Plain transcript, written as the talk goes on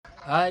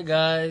Hi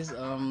guys,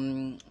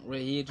 we're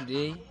here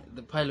today,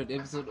 the pilot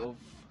episode of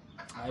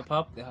Hype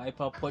Up, the Hype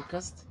Up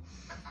podcast.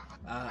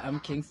 I'm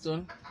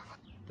Kingston.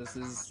 This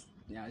is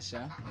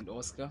Nyasha and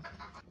Oscar.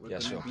 Yeah,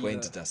 gonna sure. be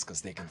Point at us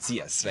because they can see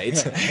us, right?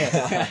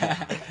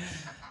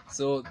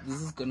 So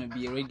this is gonna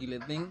be a regular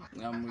thing.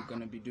 We're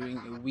gonna be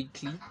doing a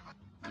weekly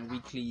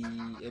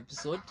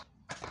episode.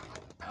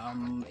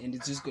 And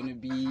it's just gonna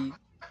be.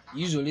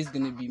 Usually it's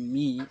gonna be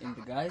me and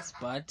the guys,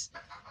 but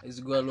as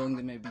we go along,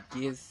 there may be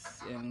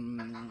guests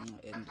and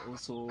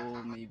also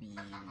maybe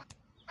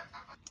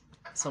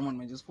someone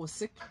might just fall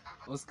sick.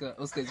 Oscar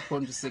is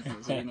prone to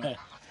sickness, so you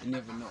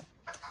never know.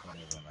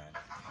 Whatever,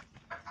 man.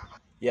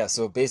 Yeah,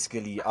 so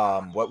basically,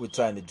 what we're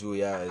trying to do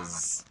here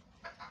is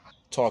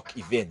talk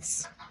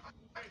events,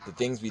 the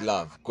things we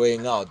love,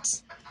 going out,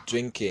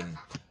 drinking,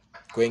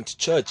 going to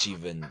church,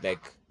 even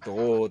like the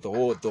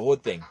whole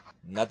thing.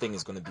 Nothing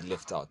is going to be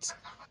left out.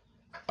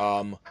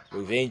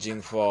 We're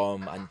ranging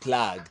from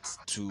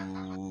Unplugged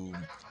to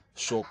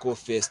Shoko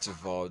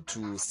Festival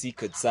to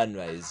Secret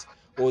Sunrise,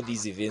 all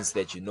these events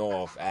that you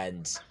know of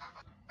and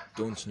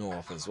don't know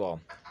of as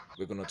well.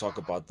 We're going to talk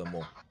about them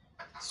more.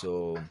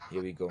 So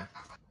here we go.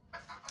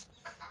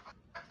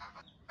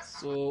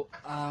 So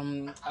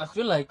I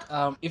feel like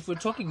if we're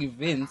talking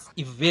events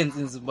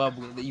in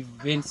Zimbabwe, the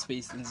event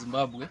space in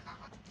Zimbabwe,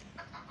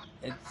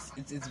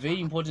 it's very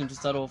important to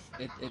start off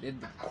at the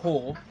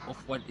core of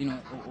what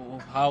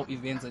of how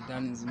events are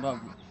done in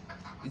Zimbabwe.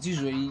 It's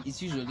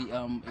usually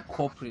a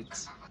corporate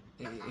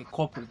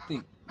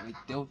thing. Like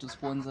Delta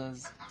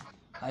sponsors,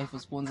 Haifa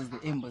sponsors,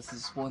 the embassy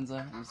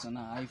sponsor, which are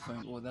now Haifa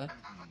and all that.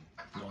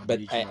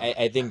 But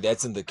I think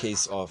that's in the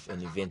case of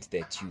an event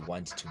that you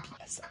want to be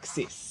a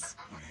success.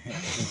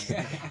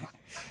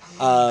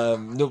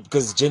 No,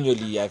 because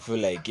generally I feel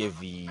like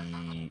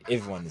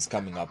everyone is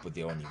coming up with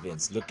their own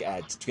events. Look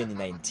at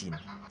 2019.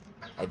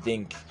 I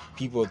think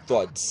people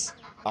thought,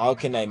 how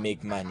can I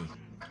make money?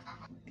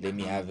 Let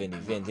me have an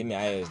event. Let me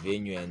hire a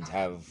venue and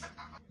have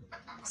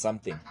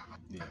something.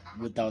 Yeah,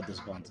 without the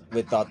sponsor.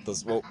 Without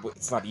this, well,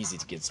 it's not easy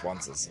to get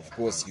sponsors. Of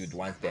course, you'd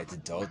want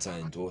that Delta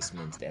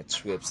endorsement, that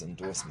Schweppes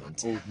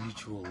endorsement, Old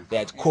Mutual.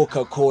 that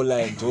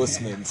Coca-Cola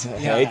endorsement,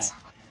 Yeah. right?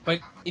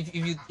 But if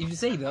you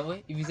say it that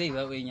way,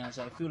 Nyasha,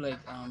 I feel like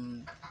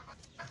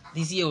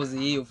this year was a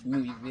year of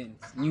new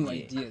events, new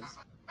ideas.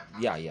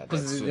 Yeah,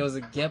 Because that's there true. was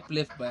a gap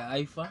left by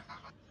Haifa.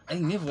 I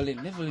think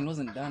Neverland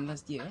wasn't done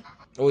last year.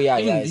 Oh yeah,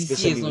 Even yeah. this year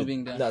Especially it's not with-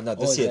 being done. No,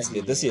 this year exactly,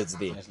 it's there. This year it's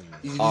there. Exactly.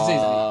 Did you say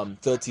it's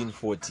 13,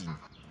 14,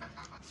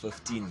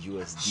 15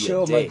 USD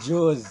Sure, a day. but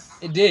Joe's.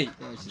 a day?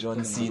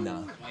 John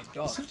Cena. Oh my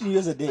god. 15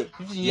 years a day.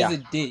 15 Yeah.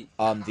 years a day.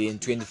 Then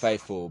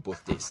 25 for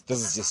both days. This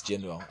is just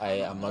general.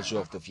 I'm not sure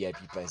of the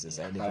VIP prices.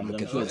 I never I'm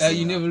look at sure those. it's-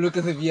 You never look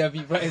at the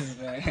VIP prices,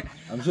 man.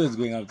 I'm sure it's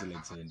going up to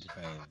like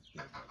 75.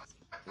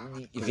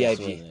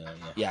 VIP.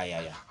 Yeah.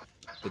 Yeah.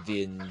 But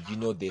then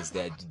there's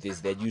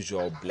that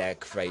usual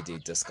Black Friday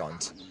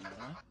discount.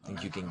 I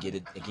think you can get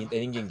it again. I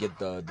think you can get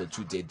the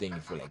 2-day thing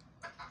for like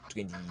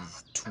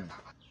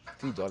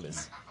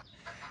 $3.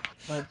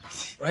 But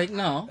right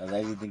now, I was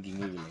actually thinking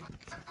maybe like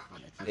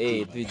 50,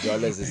 Hey, but-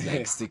 $3 is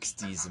like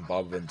 60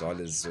 Zimbabwean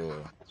dollars, so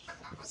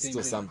Same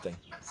still thing. something.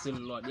 still a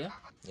lot, yeah.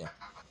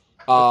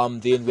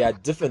 Then we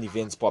had different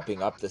events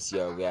popping up this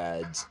year. We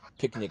had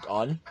Picnic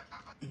On,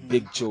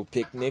 Big Chill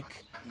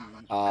Picnic,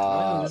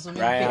 Wow, there's so many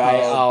Bri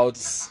picnics.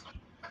 Outs,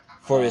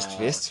 Forest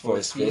Fest,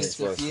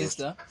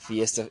 Fiesta.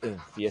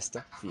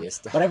 Fiesta.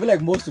 But I feel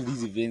like most of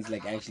these events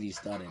like actually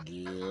started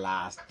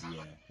last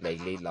year.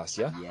 Like late last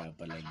year. Yeah,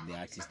 but like they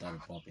actually started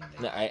popping.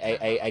 Like, No,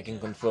 I can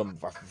confirm.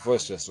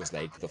 First Fest was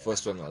like the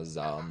first one was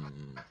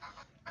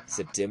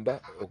September.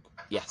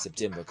 Yeah,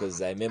 September,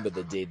 because I remember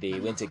the day they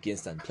went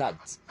against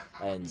Unplugged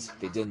and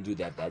they didn't do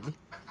that badly.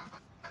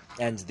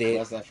 And they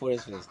What's that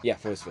Forest Fest? Yeah,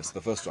 Forest Fest,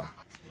 the first one,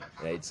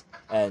 right?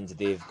 And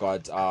they've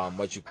got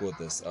what you call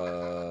this?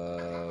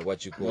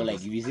 What you call No, like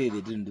this? if you say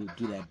they didn't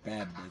do that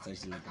bad, that's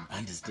actually like an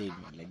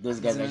understatement. Like those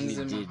guys actually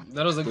did.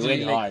 That was They actually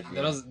went like, hard, that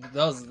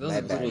yeah. was My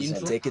a good bad.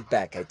 intro. I take it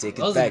back. I take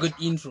That it was a back. good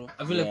intro.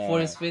 I feel like Yeah.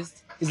 Forest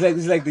Fest, It's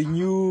like the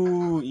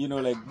new,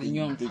 like the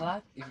new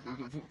unplugged.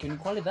 Can you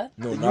call it that?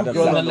 No, the not new a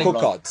girl on the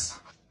cookout.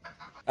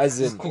 As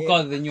Just in, cook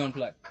out the new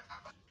unplugged.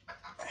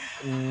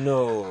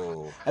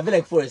 no. I feel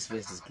like Forest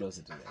Fest is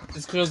closer to that.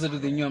 It's closer to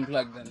the new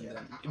unplugged than.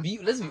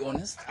 Let's be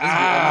honest.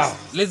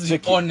 Let's be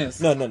Tricky.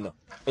 honest. No.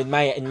 In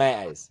my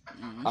eyes,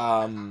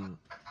 Mm-hmm.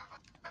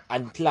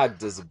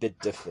 Unplugged is a bit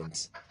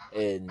different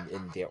in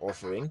their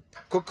offering.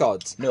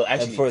 Cookout No,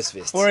 and actually, Forest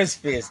Fest. Forest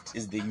Fest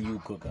is the new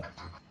cookout.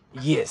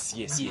 Yes.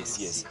 Yes.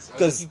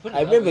 Because If you put it I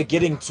that remember way.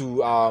 getting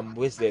to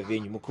where's their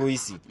venue,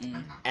 Mukoisi,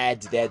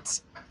 at that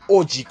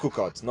OG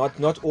cookout, not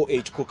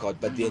OH cookout,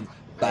 but then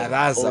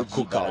Baraza OG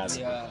cookout. Baraza.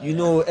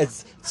 Yeah.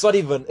 It's not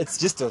even. It's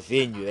just a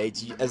venue,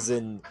 right? As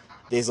in,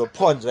 there's a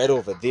pond right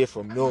over there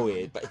from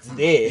nowhere, but it's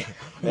there,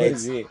 Where right?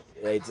 is it?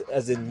 Right,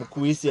 as in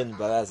Mukoisi and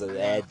Baraza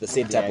had the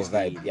same type of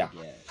Actually, vibe, yeah.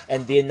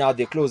 And then now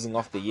they're closing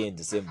off the year in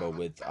December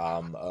with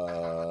I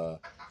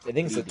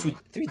think it's a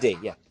 3 day,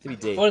 3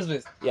 day. Forest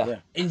Fest. Yeah. Yeah.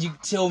 And you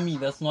tell me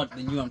that's not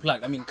the new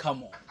unplugged. I mean,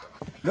 come on.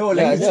 No, like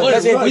Yeah, it's, no, What-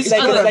 that's it. which It's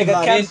like- other it's like a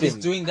event camping. is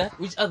doing that?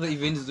 Which other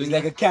event is doing it's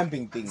like that? a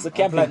camping thing. It's a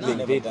camping Unplugged thing.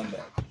 has They, never done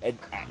that.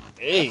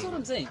 hey, That's what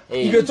I'm saying.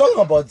 hey. If you're talking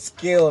about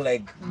scale,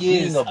 like Yes,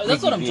 being a that's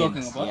big what I'm event,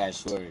 talking about. Yeah,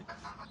 sure.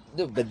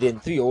 No, but then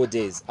 3 whole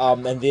days.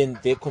 And then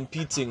they're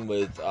competing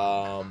with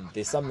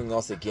there's something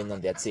else again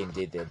on that same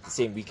day. The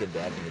same weekend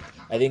they're having it.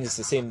 I think it's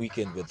the same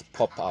weekend with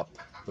Pop Up,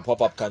 the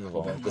Pop Up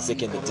Carnival, the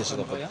second edition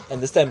of it.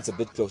 And this time it's a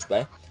bit close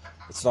by.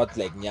 It's not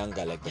like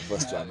Nyanga like the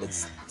first one.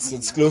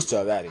 It's close to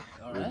Harare.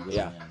 Alright.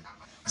 Yeah.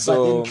 But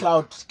So then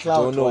cloud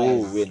don't know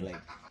who wise, win.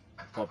 like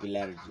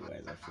popularity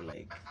wise, I feel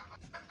like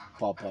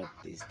Pop Up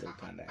they still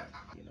kind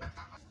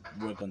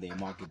of work on their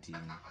marketing.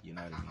 You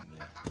know what I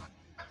mean?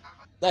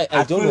 Like, I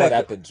I don't feel know what like-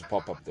 happened to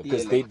Pop Up though,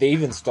 because Yeah, like- they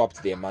even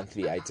stopped their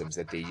monthly items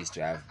that they used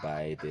to have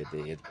by the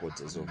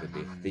headquarters over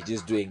there. They're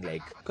just doing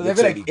like because I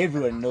feel like literally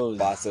everyone knows.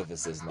 bar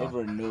services now.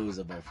 Everyone knows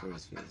about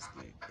First Fest.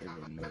 Like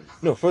everyone knows.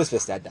 No, First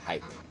Fest had the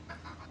hype.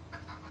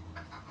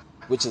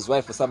 Which is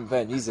why for some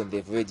apparent reason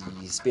they've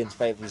already spent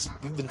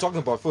we've been talking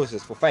about First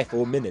Fest for 5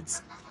 whole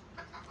minutes.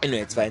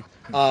 Anyway, it's fine.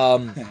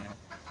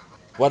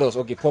 What else?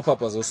 Okay, Pop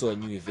Up was also a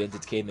new event.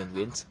 It came and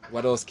went.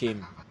 What else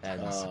came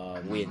and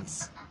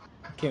went?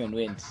 Came and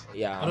went.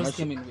 Yeah, What I'm else not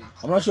sure. came in with?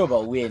 I'm not sure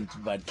about went,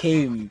 but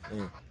came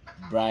Mm.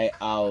 Bry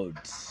out,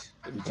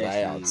 which Bry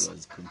actually out.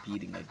 was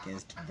competing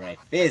against Bry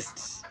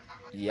Fest.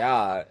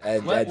 Yeah,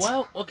 and Why, that's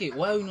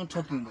why are we not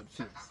talking about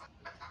Phils?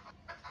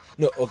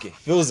 no. Okay,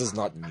 Phil's is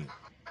not new,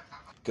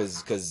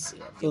 because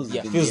Phil's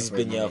yeah, been Phil's here has for a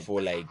been here minute.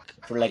 for like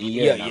for like a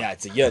yeah, year now. yeah,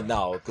 it's a year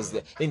now. Because I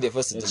think the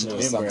first It's edition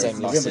was November,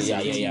 sometime it's last year.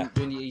 November Yeah,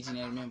 2018,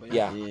 I remember.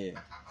 yeah. Yeah.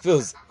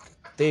 Phil's,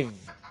 they've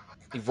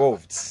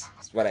evolved. Is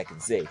what I can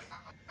say.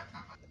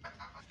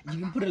 You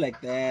can put it like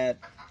that,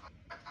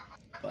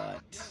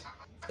 but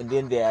And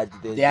then they had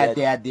they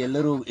had their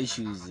little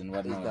issues and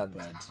whatnot. that-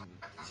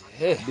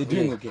 But they're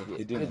doing okay.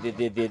 They're doing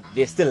okay.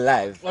 They're still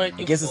alive. Alright,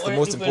 I guess it's the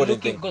most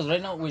important thing. Because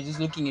right now we're just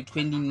looking at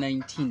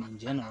 2019 in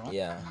general.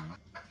 Yeah.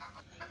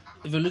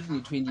 If you're looking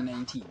at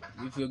 2019,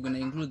 if you're gonna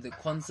include the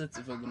concerts,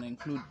 if you're gonna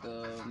include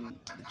the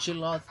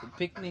chill outs, the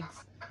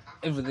picnics,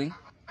 everything,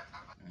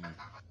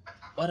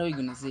 what are we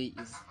gonna say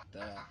is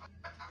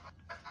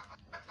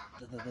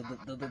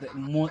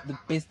the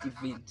best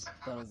event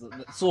that was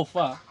so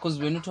far? Because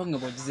we're not talking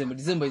about December.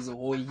 December is a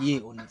whole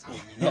year on its own.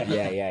 You know?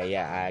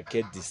 Yeah. I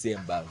get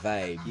December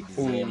vibe.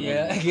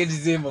 Yeah, I get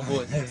December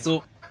both.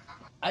 So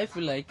I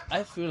feel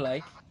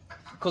like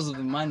because of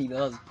the money that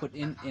was put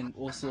in, and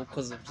also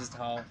because of just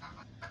how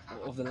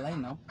of the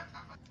lineup,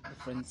 the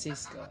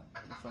Francesca.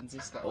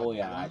 Oh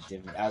yeah, album,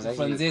 definitely. I was the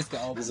actually Francesca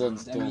album. this one I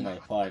stole mean- my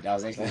part. I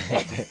was actually.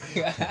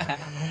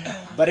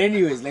 But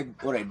anyways, like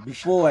alright.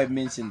 Before I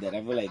mentioned that,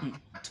 I feel like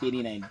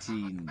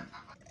 2019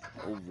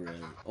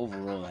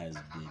 overall has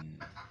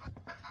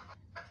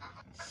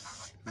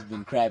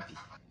been crappy.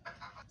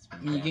 It's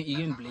been I mean, crappy. you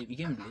can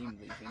blame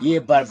the event. Yeah,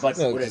 but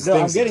No, alright, 'cause no, I'm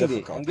things are getting there.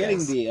 difficult, I'm getting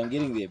guys. there. I'm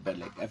getting there. But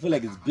like, I feel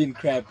like it's been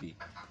crappy,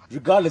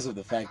 regardless of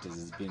the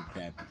factors. It's been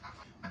crappy.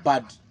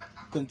 But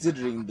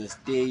considering the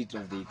state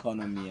of the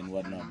economy and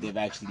whatnot, they've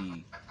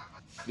actually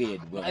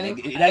fared well. I think,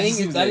 Like, it I actually think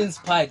seems that like-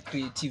 inspired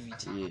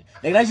creativity. yeah.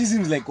 Like it actually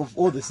seems like of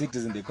all the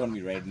sectors in the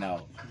economy right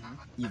now,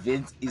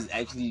 events is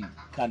actually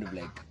kind of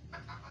like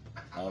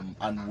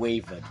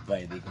unwavered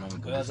by the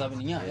economic What's conditions.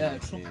 happening? Yeah,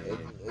 true.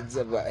 It's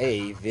about, hey,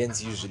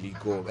 events usually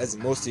go as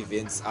most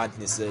events aren't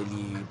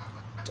necessarily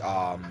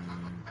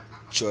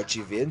church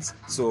events,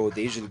 so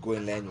they usually go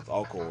in line with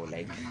alcohol.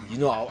 Like you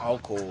know how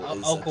alcohol is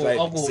a thriving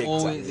Alcohol sector,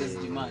 always is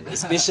demand.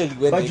 especially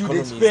when But the you'd economy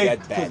is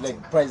expect, that 'cause, bad.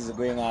 like prices are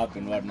going up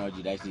and whatnot,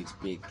 you'd actually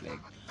expect like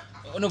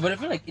No, but I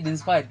feel like it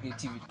inspired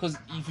creativity because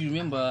if you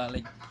remember,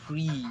 like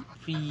pre,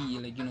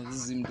 like this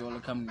Zim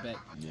coming back,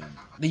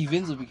 the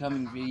events were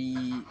becoming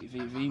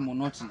very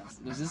monotonous.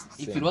 It was just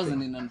if Same it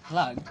wasn't an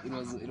unplugged, it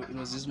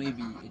was just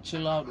maybe a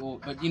chill out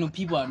but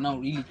people are now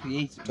really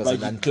creative. It was an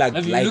But unplugged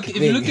Like, like if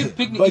you look thing. at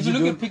picnic, But if you you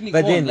look don't- at picnic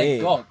but on, then, like hey.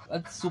 dog,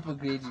 that's super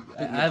creative. I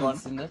Picnic haven't on?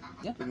 seen that.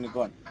 Yeah.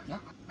 Picnicon. Yeah.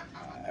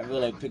 I feel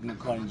like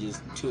Picnicon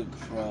just took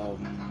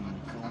from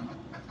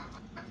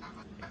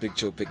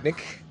Picture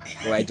picnic.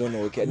 Oh, I don't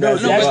know. Okay, No,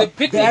 they but actually, the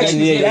picnic they actually,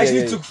 yeah, they yeah, actually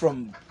yeah. took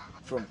from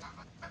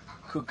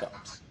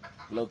Cookout.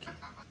 Loki.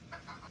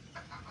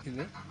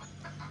 Okay.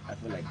 I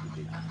feel like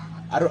they did.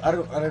 I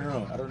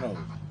don't know.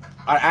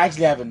 I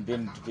actually haven't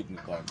been to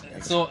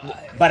Picnicon. So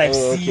But I've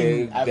Oh, seen,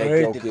 okay, I've like,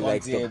 heard okay, the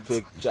like the concepts,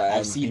 picture I've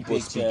and seen people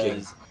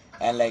pictures, speaking.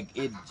 and like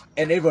it,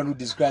 and everyone who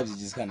describes it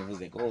just kind of was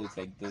like, oh, it's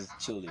like this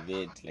chill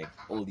event, like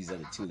all these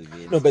other chill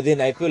events. No, but then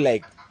I feel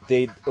like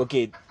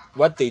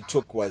what they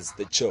took was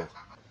the chill.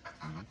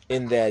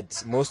 In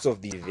that most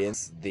of the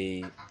events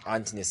they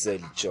aren't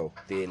necessarily chill.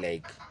 They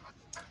like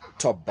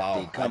top bow.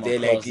 They come They're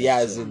across like yeah,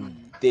 as as chill.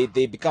 in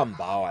they become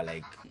bower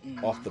like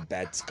off the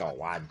bat scar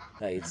one.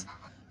 Right?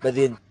 But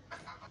then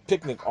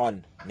Picnic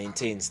on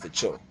maintains the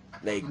chill.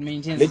 Like it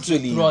maintains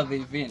literally throughout the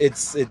event.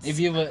 it's Have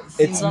you ever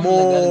seen it's something like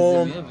that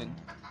more- in Zim? You haven't?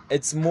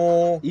 it's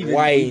more even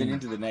wine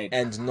into the night.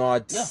 and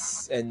not Yeah.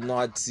 and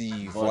not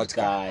the Vodka,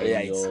 vodka.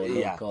 Right? your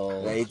Yeah.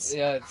 local- Right.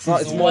 Yeah,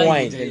 It's more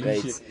wine, and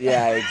right? shit.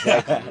 Yeah,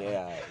 exactly.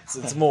 Yeah,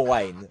 it's more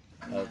wine.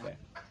 Okay.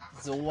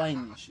 It's a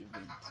wine-ish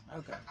event.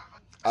 Okay.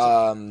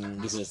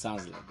 Because it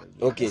sounds like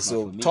it. okay, That's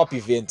so not for me. top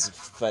event.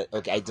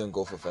 Okay, I don't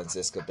go for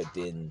Francesca, but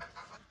then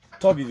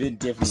top event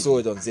we definitely. saw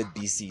it on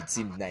ZBC. It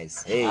seemed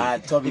nice. Hey,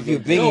 top if you're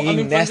event. bringing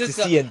in Nasty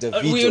Francesca, C and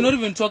Davido, we're not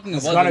even talking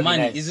It's about gonna the be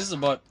money. nice. It's just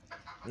about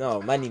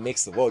no, money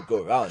makes the world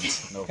go round.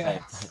 No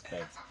facts.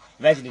 Facts.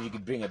 Imagine if you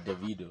could bring a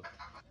Davido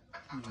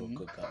to a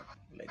cookout.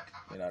 Like,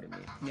 you know what I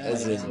mean? yeah,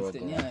 As I in-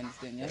 understand. Yeah, I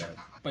understand. Yeah.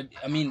 But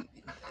I mean,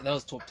 that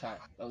was top tier.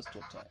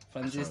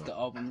 Francesca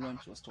album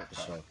launch was top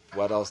tier. Sure.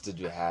 What else did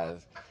we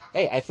have?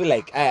 Hey, I feel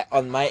like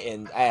on my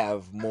end, I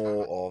have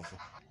more of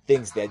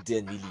things that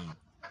didn't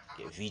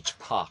really reach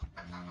par.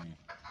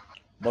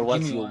 But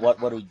what's me your one.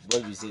 what would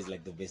you say is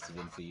like the best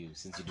event for you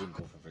since you didn't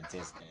go for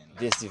Francesca? And,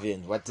 This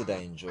event, what did I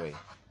enjoy?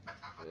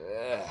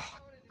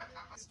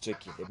 It's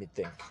tricky. Let me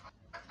think.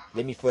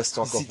 Let me first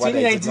talk See, of what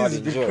I did 2019 not is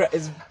a bit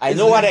enjoy. I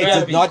know what I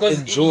did not Because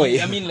enjoy.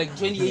 I mean, like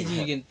 2018,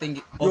 you can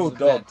think Yo, of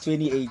dog, that.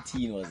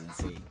 2018 was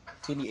insane.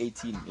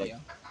 2018, like Yeah.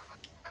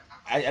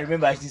 I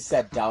remember I actually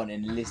sat down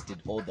and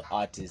listed all the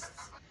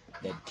artists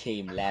that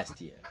came last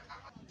year,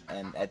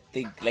 and I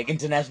think like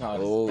international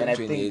artists. Oh, and I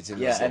 2018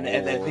 think was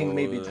and I think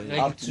maybe all- Like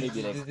up to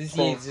maybe like this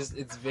 12, year,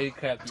 it's very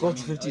crappy. 12 I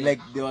to mean, 15. Like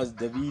there was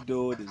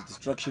Davido, there was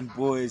Destruction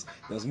Boys,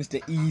 there was Mr.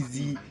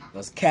 Easy, there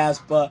was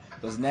Casper,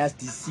 there was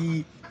Nasty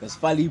C, there was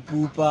Fali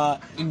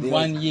Pupa. In there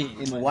one was- year.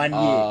 In 1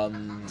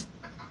 year.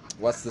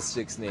 What's the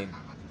chick's name?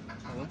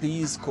 Oh.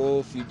 Please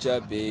call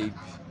Future Babe.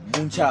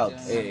 Moonchild.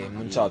 Hey,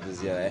 Moonchild is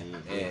here.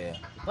 Yeah.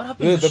 What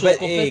happened to But Shoko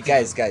hey,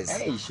 Festival? guys,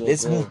 Hey,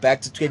 let's Shoko. move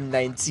back to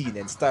 2019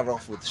 and start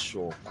off with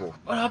Shoko.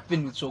 What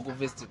happened with Shoko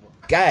Festival?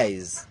 Shoko's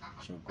Guys,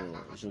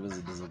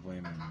 a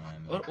disappointment,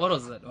 man. What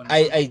was that?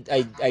 Honestly?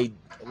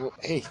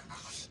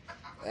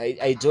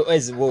 I don't,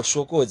 as well,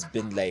 Shoko has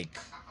been like,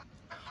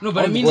 No,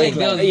 but I on mean, the like,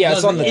 decline. there was, Yeah, there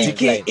it's was on the the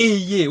decline. AKA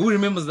year. Who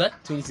remembers that?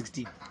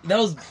 2016. That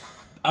was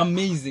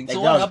amazing. Like, So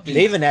that what was- happened?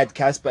 they even had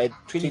Casper at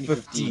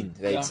 2015,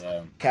 2015, right?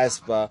 yeah.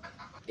 Casper,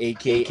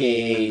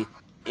 aka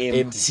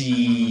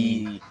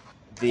MT,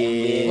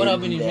 then What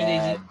happened in they 2018?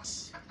 had-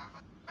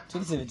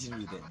 2017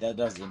 was that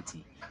was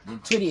empty. Then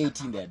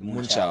 2018 they had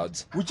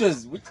Moonchild. which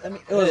I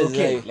mean it was Yeah,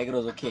 okay, like- like it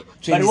was okay,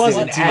 but it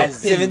wasn't 2017, as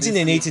 17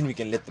 and this 18 we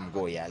can let them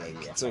go, yeah, like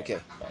it's okay.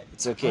 Right.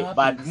 It's okay. What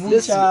But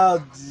This-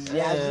 Moonchild,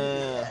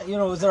 yeah, you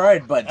know, it's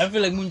alright. But I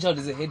feel like Moonchild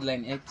is a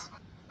headline act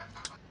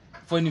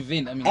for an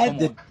event. I mean, at come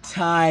the on.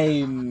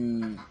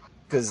 time,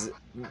 Because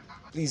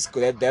please,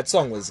 that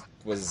song was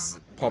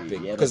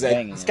popping Yeah, it because was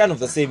banging, it's yeah. kind of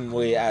the same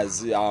way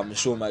as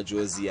Shoma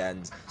Josie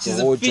and She's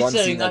the a whole John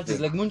featuring Cena artist.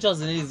 thing. Like Moonchild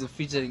is a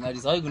featuring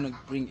artist. How are you gonna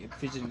bring a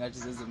featuring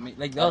artist as a main?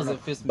 Like that was the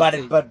first but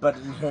mistake. but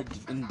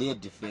in their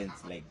defense,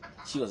 like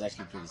she was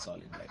actually pretty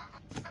solid. Like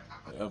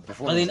her But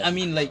performance. then I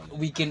mean, like actually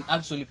we can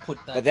actually put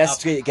that. But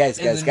that's up guys,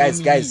 as a guys,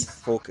 nominees.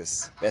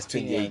 focus. That's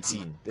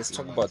 2018. Let's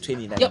talk about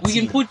 2019. Yeah, we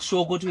can put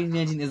Shoko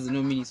 2019 as the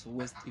nominees for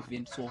West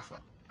event so far.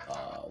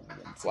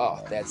 wouldn't say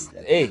Wow, that. that's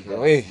That's hey,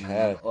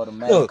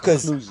 automatic no,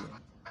 'cause- conclusion.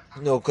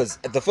 no, because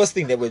the first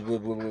thing that we're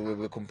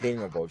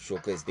complaining about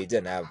Shoko is they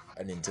didn't have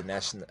a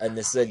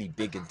necessarily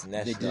big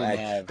international didn't act.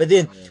 have- But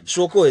then yeah.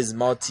 Shoko is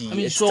multi. I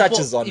mean, it Shoko,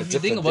 touches on if the you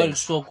think different about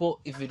things. it, Shoko,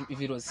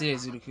 if it was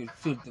serious, it could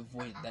fill the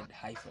void that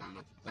Haifa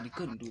left, but it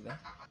couldn't do that.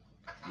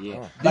 Yeah,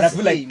 Oh. but I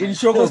feel like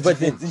This in way, Shogo's No, but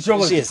defense, then- in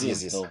Shogo's yes,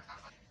 defense, yes. though,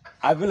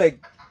 I feel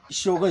like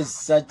Shogo is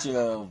such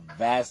a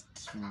vast,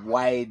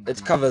 wide.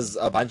 It covers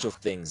a bunch of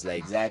things. Like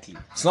exactly.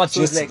 it's not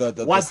So just it's like,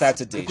 the what's-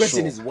 Saturday The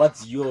question show. is,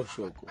 what's your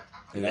Shogo?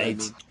 You know what I Right.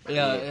 mean?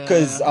 Yeah,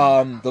 Because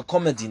the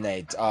comedy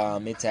night,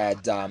 it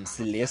had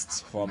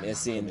Celeste from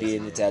SA, and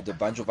then it had a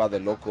bunch of other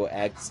local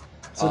acts.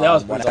 So that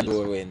was one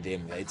pretty and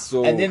them, right?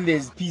 So And then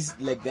there's peace,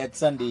 like that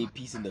Sunday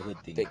Peace in the Hood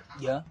thing. They-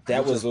 yeah.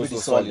 that which was was also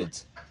pretty solid.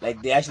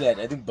 Like they actually had,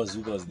 I think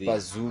Bazooka was there.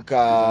 Bazooka. If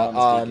I'm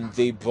not mistaken.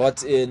 They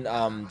brought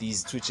in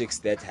these two chicks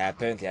that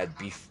apparently had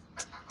beef.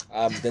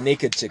 The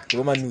naked chick,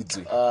 Roma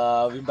Nudzu,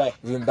 Wimbai.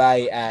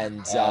 Wimbai, and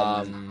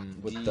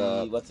with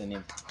the what's her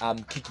name?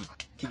 Kiki.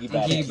 Kiki Kiki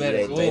Badass.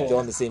 Badass. Right, Oh. they're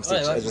on the same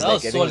stage. That It was was like, I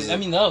think it solid. was I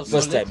mean, that was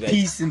first solid. time, right?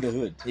 Peace in the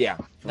Hood. Yeah.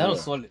 That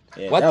was solid.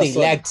 Yeah, What that was they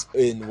solid. lacked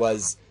in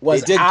was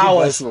Was they did our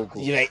give us, Shoko.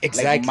 yeah, Like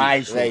exactly, my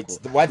Shoko. right.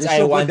 What The I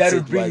Shoko wanted that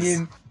would bring was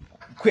in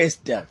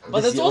Questa.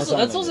 But this year or that's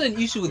something also like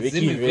an issue with Ricky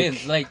Zim Rick.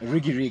 events. Like that.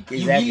 Ricky Rick. you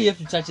Exactly. really have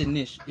to touch a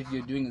niche if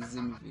you're doing a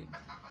Zim event.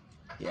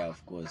 Yeah,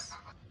 of course.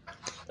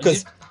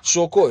 because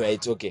Shoko,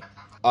 right? Okay,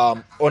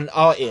 on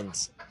our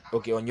end,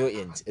 okay, on your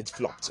end, it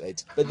flopped,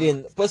 right? But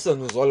then person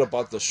who's all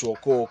about the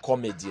Shoko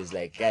comedy is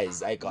like,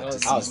 guys, I got That to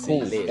was see That was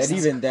cool. Celeste. And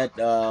even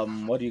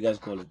that what do you guys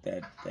call it?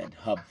 That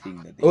hub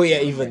thing that they Oh yeah,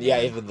 call even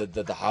it. even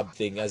the hub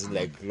thing, as in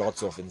like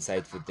lots of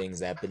insightful things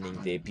happening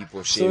there,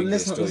 people So sharing their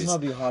let's stories.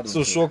 not be hard on So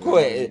Shoko.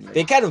 Shoko,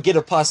 they kind of get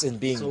a pass in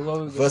being So what we're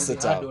gonna be hard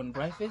versatile. on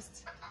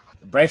Brightfest?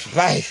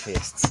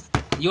 Brightfest.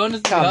 You want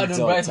us to be Come, hard on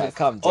daughter, Brightfest?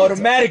 come, daughter.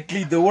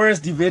 Automatically the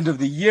worst event of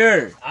the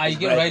year. Ah, you is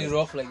can write it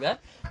Brightfest. off like that?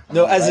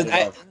 No, as Write in,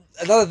 it off.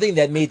 another thing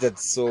that made it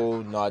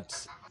so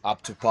not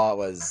up to par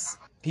was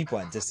people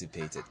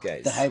anticipated,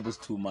 guys. The hype was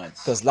too much.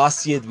 Because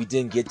last year we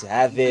didn't get to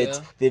have it. Yeah.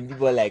 Then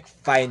people were like,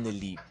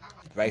 finally,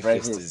 Brightfest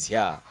Brightfest. is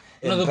here.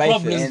 No, And the Brightfest-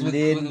 problem is And with-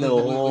 then with- the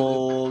with- with-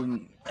 whole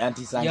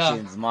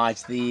anti-sanctions march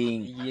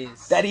thing.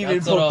 Yes. That even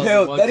that's what I was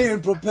propelled. about That to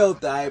even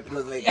propelled the hype. It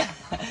was like,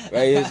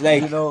 Right? It's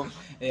like you know,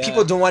 Yeah.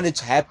 people don't want it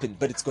to happen,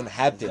 but it's gonna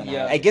happen.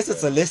 Yeah. I guess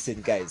it's a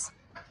lesson, guys.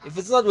 If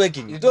it's not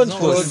working, If don't it's not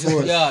force. working,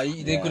 force. yeah,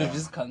 they could Yeah. have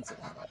just cancelled.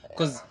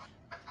 Because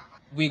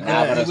we're Nah,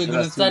 but gonna, it we're was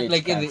gonna too start late to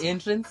like at the cancel.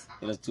 entrance.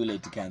 it was too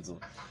late to cancel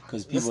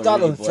because Let's people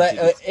start already on bought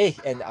Friday. tickets.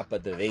 And up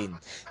at the rain.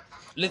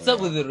 Let's start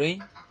with the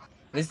rain.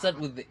 Let's start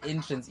with the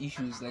entrance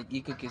issues, like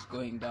EcoCash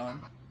going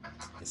down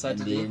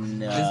Saturday. then,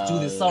 Let's do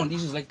the sound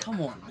issues. Like,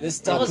 come on. Let's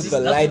That start was with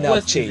just- the that's lineup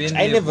worst change. event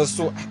I ever. never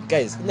saw,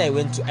 guys. When I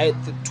went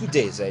to 2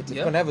 days, right? If Yeah.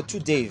 you're gonna have a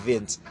 2-day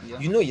event, Yeah.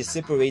 you know you're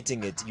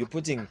separating it. You're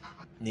putting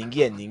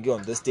Ningi and Ningi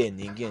on this day and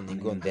Ningi and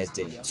Ningi on that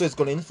day. Yeah. So it's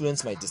gonna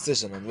influence my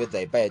decision on whether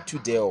I buy a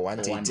 2-day or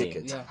 1-day one day.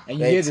 ticket. Yeah. And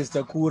you Right? hear this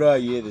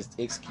Takura, you hear this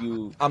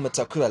XQ. I'm a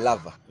Takura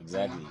lover.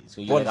 Exactly.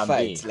 So you're Bon like, I'm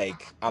fight, there.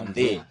 like I'm I'm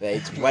there,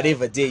 right?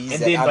 Whatever day he's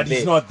And at, then, I'm but there.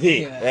 he's not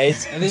there. Yeah.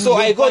 Right? And then So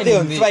you I go find there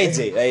him on there.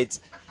 Friday, right?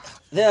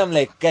 Then I'm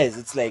like, guys,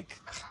 it's like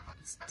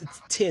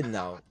it's 10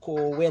 now.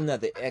 When are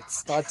the acts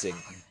starting?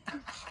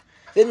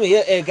 Then we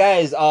hear, hey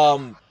guys,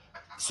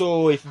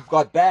 so if you've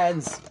got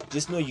bands,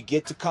 just know you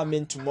get to come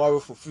in tomorrow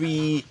for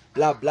free,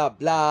 blah blah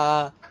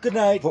blah. Good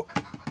night. But,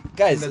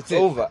 guys, That's it's it.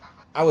 over.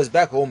 I was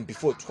back home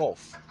before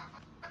 12.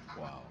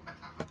 Wow.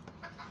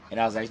 And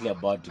I was actually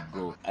about to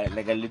go. I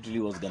literally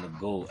was gonna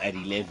go at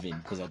 11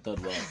 because I thought,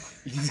 well,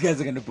 if these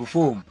guys are gonna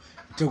perform,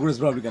 Takura's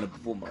probably gonna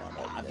perform around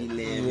half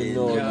 11. You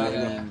know, Yeah,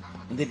 man.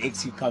 And then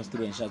XQ comes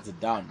through and shuts it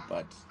down.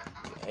 But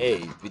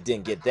Hey, we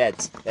didn't get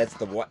that. That's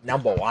the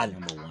number one.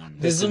 number one,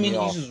 There's so Pissing me many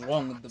off. issues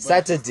wrong with the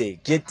Saturday,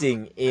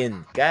 getting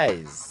in,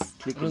 guys.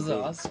 click What was and the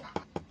pay. hustle?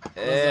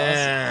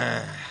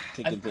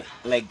 Click and pay.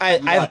 Like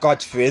I've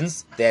got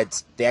friends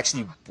that they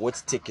actually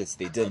bought tickets,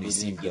 they didn't And they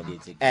receive didn't get them, their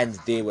tickets. and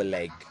they were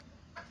like,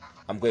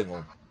 "I'm going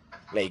home."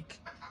 Like,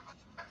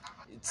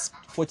 it's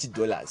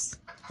 $40.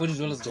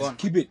 $40 gone.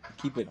 keep it.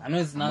 I know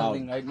it's I'm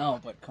nothing right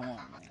now, but come on,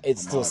 man.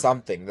 It's still out.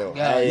 something though.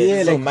 Yeah. Yeah,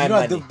 it's still like my you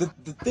know, money.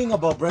 the thing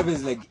about Brave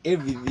is like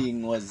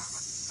everything was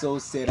so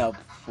set up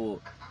for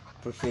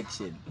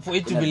perfection. For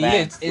it to In be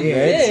advance. lit, and Yeah,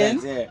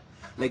 then yeah.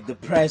 Like the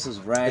price was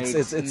right.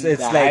 It's the like-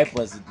 hype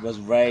was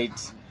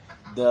right.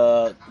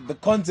 The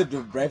concept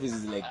of Brave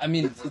is like, I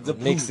mean, it's a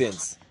Makes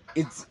sense.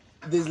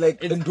 There's like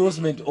It's-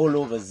 endorsement all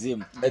over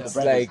Zim. It's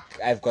Brave like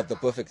I've got the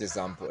perfect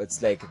example.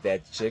 It's like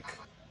that chick,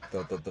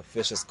 the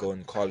freshest girl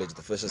in college,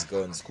 the freshest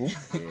girl in school.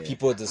 Yeah.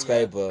 People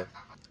describe her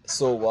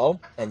so well,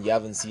 and you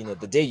haven't seen her.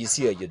 The day you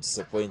see her, you're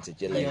disappointed.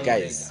 You're like, Yeah,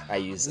 guys, yeah. are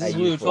you? This Are is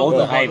what you we're for all talking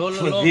the real? about hype all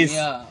for along. this.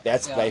 Yeah,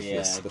 That's yeah.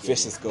 priceless. Yeah, The okay.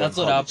 freshest girl. That's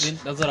in what college. happened.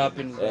 That's what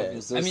happened. with Yeah, Rebels.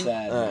 it's so I mean,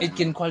 sad. it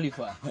can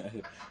qualify.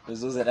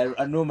 It's so sad.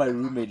 I know my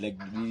roommate like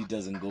really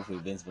doesn't go for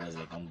events, but I was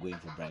like, I'm going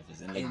for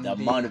breakfast, and like the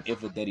Indeed. amount of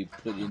effort that he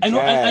put into. I know.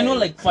 I know.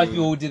 Like Guys, 5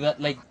 people who did that.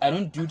 Like I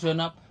don't do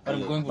turn up, but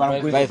I'm Yeah, going for but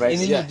I'm going private. for And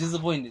then private, you're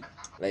disappointed.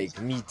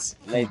 Like meat,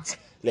 Like-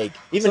 like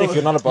even So, if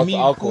you're not about me, the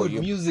alcohol, food,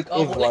 you music,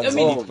 alcohol. everyone's Like, I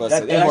mean, a meat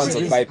person. that Everyone's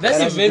actually a is- vibe that That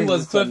person. actually event brings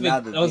was us to perfect.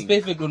 another That was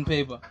thing. perfect on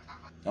paper.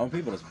 On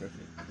paper, that's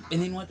perfect.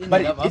 And then what ended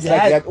But up it It's after?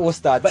 like has- that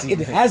all-star But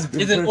team. it has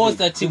been. It's an perfect.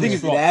 all-star The team thing with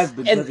is, it flops. has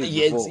been and perfect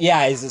yeah, before.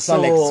 it's not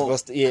like it's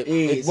supposed to. Yeah, Yeah,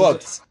 it so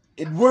worked.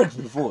 It worked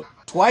before.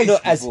 Twice No,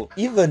 as before.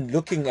 even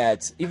looking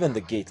at even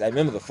the gate, I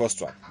remember the first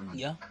one.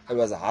 Yeah. It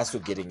was a hassle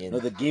getting in. No,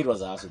 the gate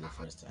was also the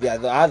first time.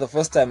 Yeah, the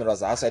first time it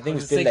was a hassle. I think But we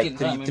the spent like second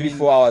time, I three, mean-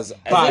 4 hours.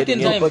 But-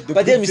 getting second in. time-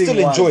 but then we good still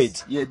thing was-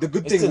 enjoyed. Yeah, the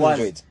good We thing still was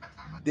enjoyed.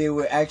 there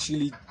were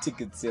actually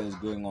ticket sales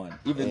going on,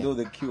 even Yeah. though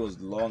the queue was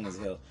long as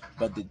hell.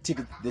 But the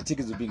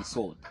tickets were being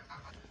sold.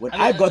 When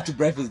I I, mean, got to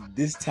breakfast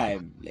this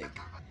time, like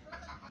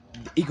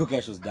the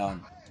EcoCash was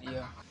down.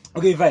 Yeah.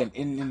 Okay, fine.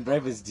 In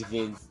breakfast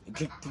defense,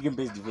 click and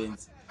paste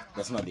defense,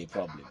 that's not their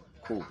problem.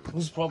 Cool.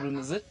 Whose problem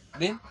is it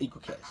then?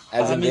 EcoCash.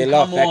 As I in, mean, they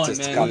allow come on, factors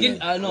to man. come You can-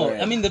 in. I know.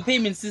 Right. I mean, the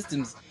payment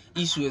systems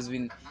issue has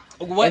been.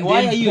 Why And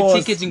are then you a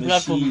POS ticketing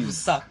platform if you machines.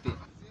 suck it?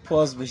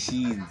 Pause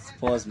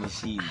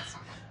machines.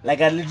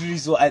 Like I literally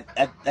saw,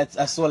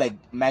 I saw like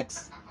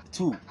max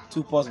two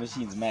pause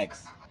machines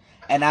max,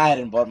 and I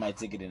hadn't bought my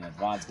ticket in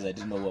advance because I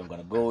didn't know who I'm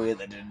gonna go with.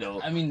 I didn't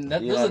know. I mean, Yeah,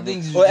 those are but-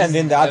 things. You Oh, just and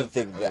then the other have-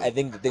 thing, I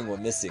think the thing we're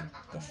missing,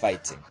 the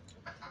fighting.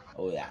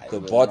 Oh yeah, The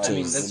we're bottles. I not-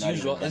 mean, we're that's not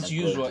usual. even That's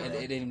gonna go usual into at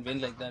that. an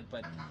event like that.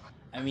 But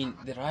I mean,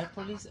 the riot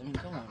police. I mean,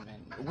 come on,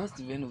 man. Worst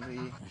event of the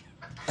year.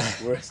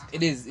 Worst.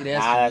 It is. It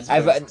has Ah,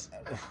 to that's be.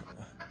 I've,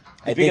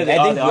 I bigger think they I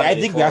are, think the I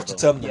harder think they we have fall,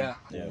 to term them Yeah.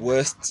 Yeah.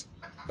 worst,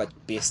 but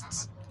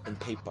best in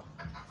paper.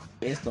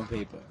 Based on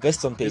paper.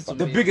 Best on Best paper. on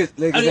The paper. biggest,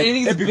 like, I it's think like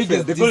it's the epic biggest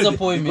fail. They call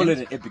disappointment. it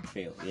an epic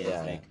fail. Yeah, Yeah.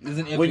 It's like It's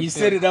an when epic you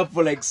fail. set it up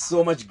for like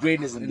so much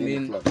greatness and, and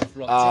then then it flops.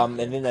 flops.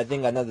 And then I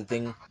think another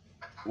thing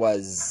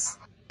was,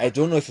 I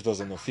don't know if it was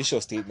an official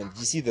statement.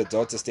 Did you see the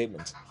Delta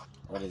statement?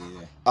 What is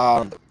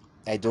it?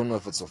 I don't know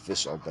if it's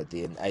official, but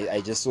then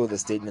I just saw the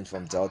statement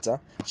from Delta,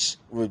 which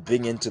will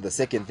bring into the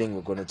second thing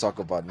we're going to talk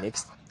about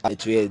next.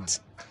 It read,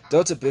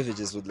 Delta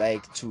Beverages would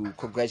like to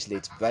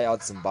congratulate Braai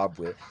Out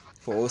Zimbabwe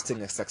for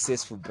hosting a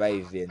successful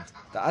Braai event.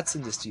 The arts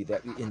industry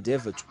that we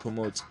endeavor to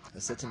promote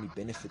has certainly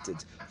benefited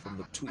from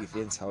the 2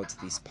 events held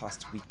this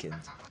past weekend,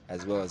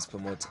 as well as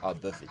promote our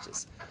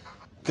beverages.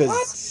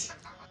 Because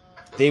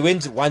they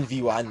went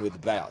 1v1 with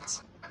Braai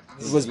Out.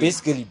 It was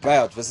basically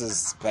Bryout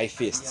versus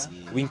Bryfest.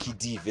 Yeah. Winky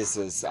D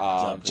versus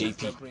Jump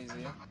JP. Crazy,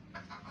 yeah.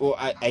 Oh,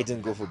 I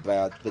didn't go for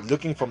Bryout, but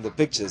looking from the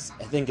pictures,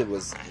 I think it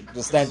was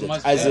standard.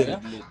 much As in,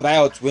 better, yeah.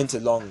 Bryout went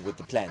along with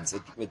the plans.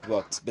 It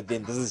worked. But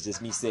then this is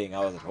just me saying I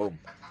was at home.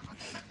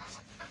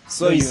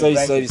 Sorry, you were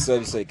guys. I You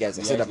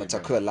said I'm a actually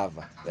Takura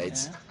lover, right?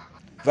 Yeah.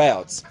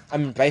 Bryouts. I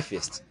mean,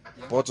 Bryfest.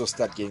 Yeah. Bottles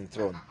start getting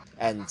thrown.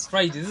 And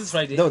Friday. This is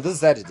Friday. no, this is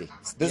Saturday.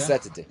 This Yeah.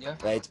 Saturday, Yeah.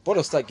 right?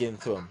 Bottles start getting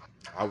thrown.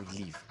 I would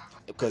leave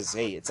because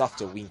hey, it's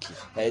after Winky,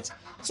 right?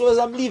 So as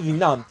I'm leaving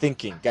now, I'm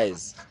thinking,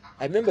 guys.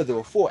 I remember there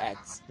were 4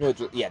 acts. No,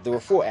 there were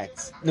 4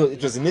 acts. No,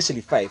 it was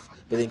initially 5,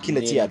 but then Killer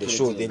T Then had a Killer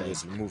show, T then it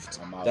was was like, removed.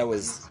 I'm out. That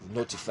was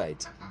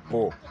notified.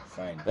 Bo,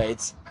 Fine.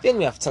 right? Then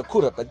we have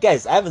Takura, but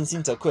guys, I haven't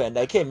seen Takura, and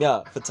I came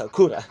here for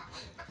Takura.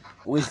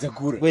 Where's the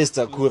guru? Where's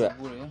Takura?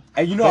 Yeah.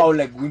 And you know how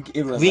like Winky,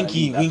 everyone's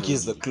Winky, like, Winky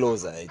is the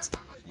closer, right?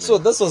 So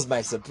this was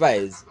my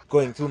surprise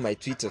going through my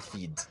Twitter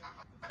feed.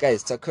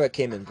 Guys, Takura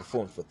came and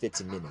performed for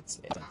 30 minutes,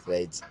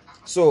 right?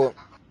 So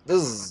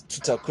this is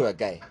to Takura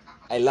guy.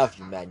 I love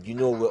you, man. You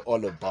know we're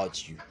all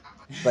about you.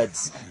 But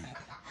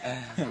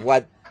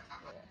what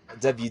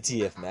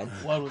WTF, man?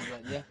 What was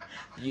that? Yeah.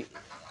 You,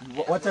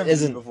 What time did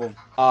Isn't- you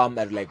perform?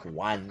 at like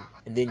 1,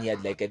 and then he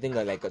had like I think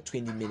like a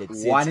 20-minute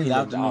set 1 in the and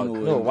afternoon out. or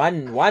No,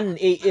 when? 1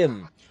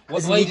 a.m. What-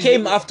 As in, why he did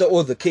came you- after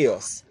all the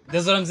chaos.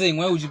 That's what I'm saying.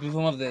 Why would you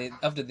perform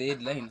after the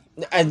headline?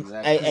 And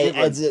Exactly.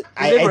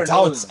 I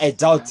Because I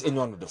doubt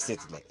anyone would have said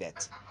it like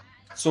that.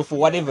 So for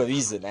whatever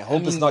reason, I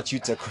hope it's mean- not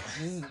you, Takura.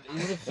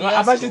 This is a No, I'm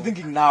fiasco. actually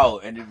thinking now,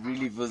 and it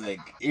really feels like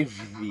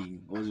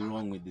everything was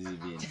wrong with this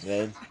event.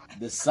 Right?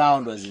 The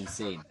sound was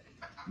insane.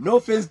 No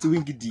offense to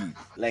Winky D.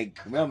 Like,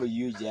 remember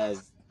you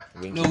just.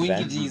 No, Winky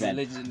Van D is a Van.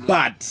 legend.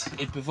 But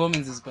It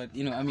performances, but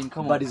you know, I mean,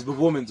 come but on. his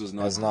performance was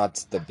not. was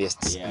not the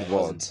best Yeah, in it the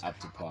world. wasn't up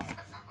to par.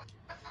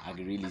 I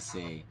could really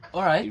say.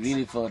 All right. It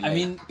really felt I like.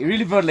 mean- it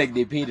really felt like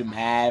they paid him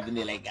half, and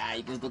they're like,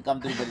 you can still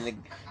come through, but like,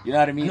 you know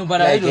what I mean? No, but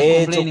Like, I was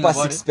hey, complaining took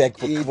about six it. pack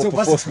for It for took us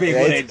perform- to speak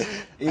right?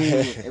 with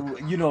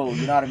it. You know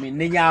what I mean?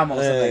 Nenyama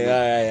or something like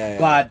that. Yeah.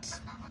 But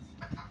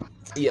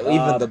Yeah,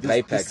 even the the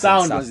pipes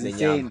sound was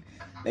insane.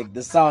 Like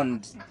the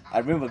sound, I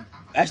remember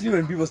actually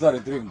when people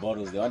started throwing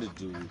bottles, they wanted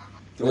to.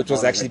 throw Which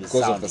was bottles actually at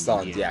because of the in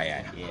sound.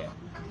 air. Yeah.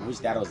 Which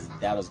that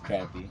was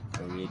crappy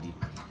already.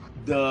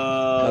 The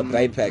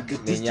Brypack, the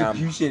the yam.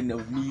 distribution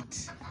of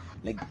meat,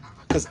 like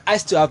Because I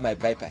still have my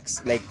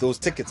pipes. Like those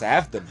tickets, I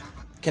have them.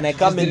 Can I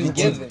come and didn't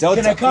redeem get them.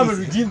 Delta? can I come and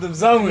please? redeem them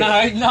somewhere? Nah,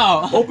 right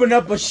now. Open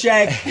up a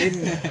shack in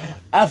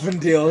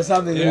Avondale or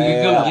something. Yeah,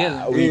 we go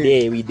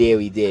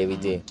together. We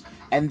there.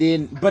 And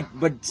then, but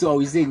so are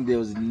we saying there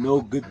was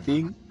no good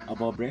thing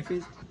about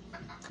breakfast?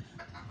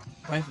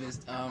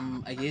 Breakfast.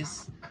 I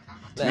guess.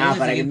 Nah,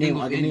 but I can think name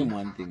of I can any. name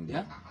one thing. Though.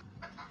 Yeah.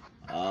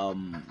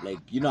 Like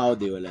you know how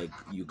they were like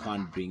you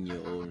can't bring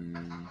your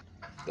own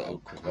The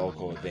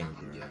alcohol thing.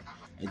 Yeah.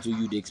 and so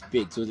you'd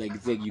expect. So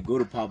it's like you go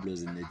to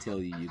Pablo's and they tell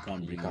you you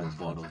can't bring can't a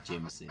bottle of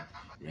Jameson,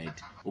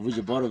 right? Of which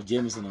a bottle of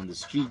Jameson on the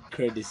street,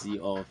 courtesy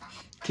of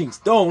King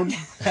Stone,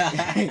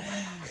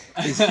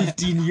 is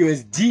 15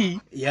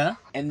 USD, Yeah.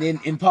 and then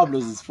in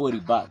Pablo's is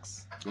 $40.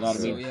 You know what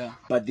So I mean? yeah,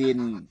 But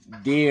then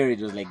there it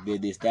was like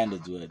the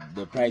standards were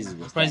the prices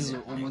were the prices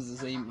standard, were almost the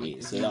same. Yeah,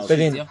 It's so in that was- But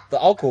the then streets,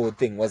 the alcohol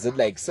thing, was it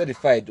like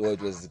certified or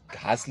it was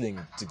hustling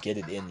to get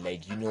it in?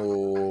 Like,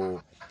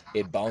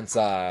 a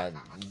bouncer,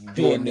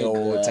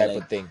 Pyramid, type like-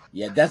 of thing.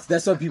 Yeah,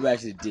 that's what people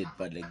actually did,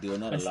 but like they were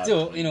not but allowed.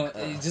 still, to. you know,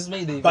 it just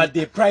made the. But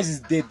the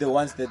prices the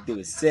ones that they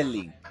were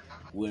selling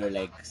were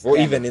like Or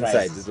even standard inside,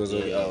 prices. it was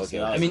okay. so Okay.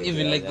 that I was mean, like,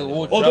 even yeah, like the that whole.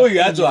 was- drug although you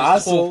had thing to was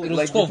hustle, 12 it was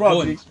like you 12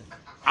 probably. bond.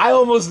 I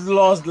almost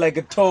lost like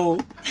a toe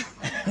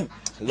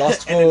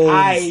Lost and an phones.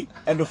 eye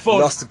and a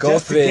phone lost just to get a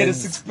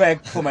girlfriends.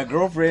 6-pack for my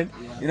girlfriend.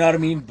 Yeah. You know what I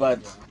mean? But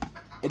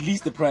at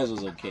least the price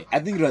was okay. I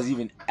think it was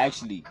even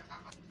actually,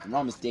 if I'm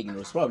not mistaken, it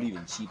was probably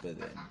even cheaper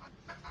than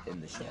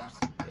in the shops.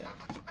 Yeah.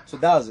 So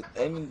that was,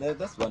 I mean,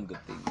 that's one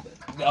good thing.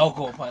 But The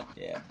alcohol part.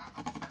 yeah,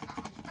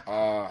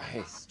 Hey,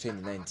 it's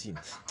 2019.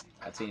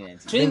 2019.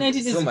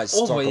 2019 So isn't much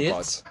over talk yet.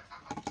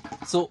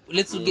 about. So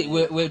let's look at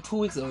Yeah. we're 2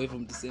 weeks away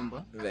from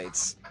December.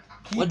 Right.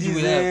 What do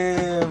we have?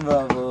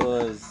 December,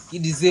 boss.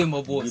 In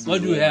December, boss. In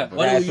What do we have? December.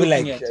 What I are we feel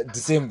looking like at?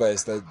 December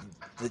is the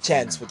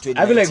chance for 2019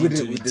 I feel like to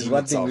there's redeem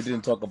one thing we itself.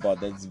 didn't talk about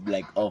that's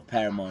like of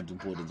paramount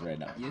importance right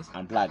now. Yes.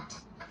 Unplugged.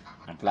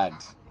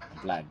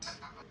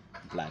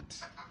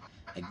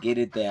 I get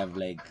it, they have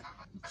like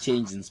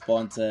change in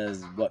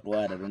sponsors, what,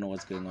 I don't know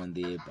what's going on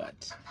there,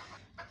 but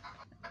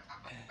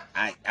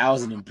I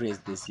wasn't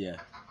impressed this year.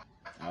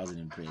 I wasn't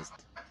impressed.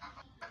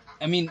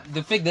 I mean,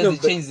 the fact that No, they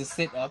but- changed the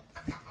setup.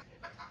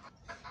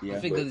 Yeah.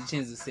 The fact that they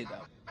changed the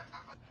setup,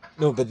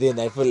 No, but then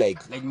I feel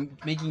like like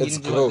making It's it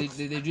into growth.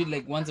 they do it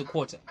like once a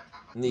quarter.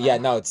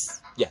 now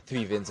it's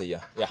 3 events a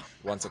year. Yeah,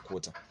 once a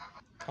quarter.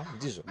 Oh,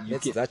 Dijo, You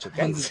that's get- that your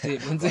Once guys. a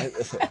day, once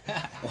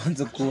a- Once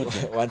a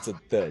quarter. Once a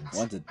third.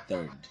 Once a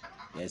third.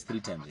 Yeah, it's 3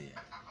 times a year.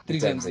 3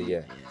 times a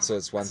year. Yeah. So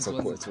it's once So a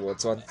it's quarter. So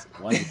it's once.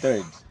 Once a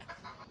third.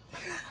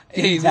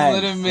 Hey, this times.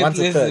 is not a myth Once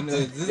a lesson. third.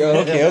 This is Yeah, not a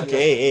okay, myth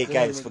okay. Hey, lesson.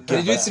 guys, They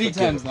forgive do it us, 3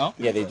 forgive times us. now.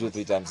 Yeah, they do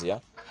 3 times a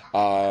year. We're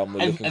And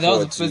looking that was forward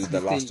the to first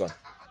the last mistake. one.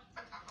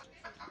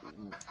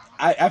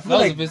 I feel That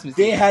was like the best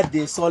mistake. they had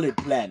their solid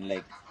plan.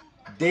 Like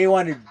they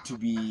wanted to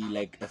be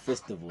like a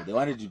festival. They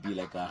wanted to be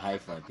like a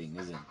hi-fi thing,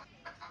 isn't it?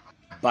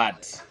 But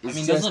it's I mean,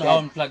 just that's not that, how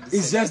Unplugged is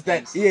it's set just up,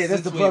 that it's yeah,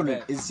 that's the since way problem.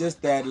 back. It's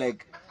just that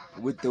like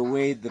with the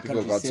way the People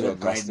country's got set so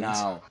up right accustomed.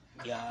 now.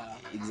 Yeah.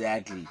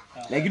 Exactly.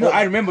 Yeah. Like you know,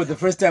 I remember the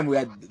first time we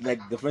had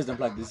like the first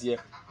Unplugged this year,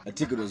 a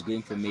ticket was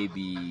going for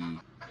maybe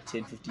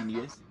 10, 15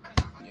 years,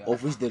 Yeah.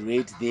 of which the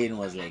rate then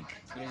was like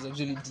It was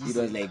actually decent.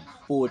 it was like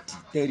 40,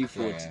 30,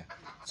 40. Yeah.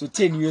 So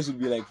 10 years would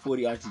be like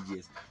 40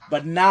 RTGs.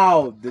 But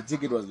now the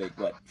ticket was like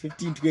what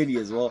 15, 20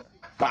 as well.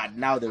 But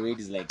now the rate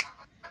is like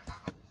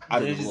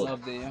out The of rate the is world.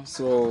 up there, yeah.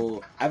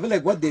 So I feel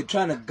like what they're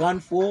trying to gun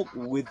for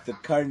with the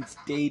current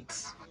state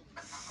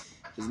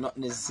is not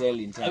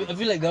necessarily in time. I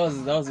feel like that was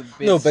a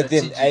bit No, but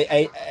then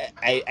strategic.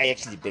 I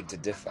actually beg to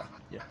differ.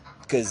 Yeah.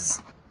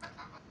 Because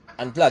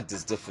Unplugged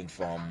is different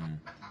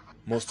from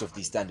most of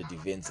these standard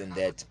events in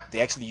that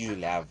they actually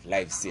usually have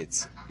live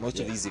sets. Most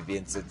of Yeah. these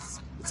events,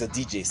 it's a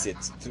DJ set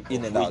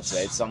in Of and out, which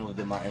right? Some of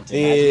them are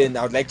international. Then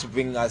I would like to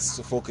bring us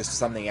to focus to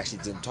something I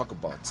actually didn't talk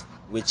about,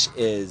 which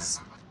is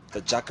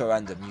the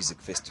Jacaranda Music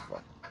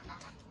Festival.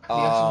 We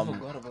actually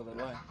forgot about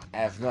that. Why? I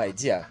have no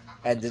idea,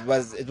 and it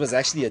was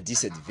actually a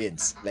decent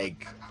event,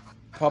 like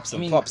pops I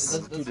and mean, pops.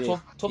 that's 2 days.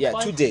 top Yeah,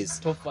 5? 2 days.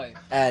 Top 5.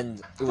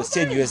 And it was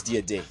 10 USD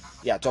a day.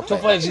 Yeah, top Top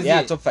 5. five this Yeah,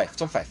 year. top 5.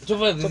 Top 5. Top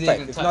 5 this Top year 5.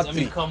 can If touch. not I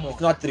 3. mean, come on.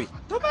 If not 3.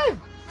 Top 5.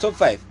 Top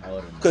 5. I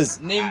wouldn't know. Because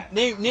Name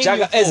your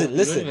Jaga, four. as in, You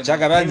listen, don't even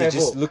know. Jacaranda Name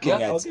just four. looking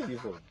Yeah, I'll at give you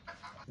 4.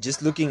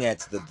 just looking at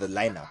the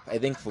lineup. I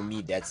think for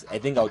me that's I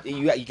think I would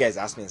you guys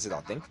asked me and said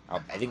I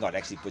think I'd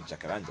actually put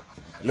Jacaranda.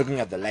 Looking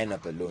at the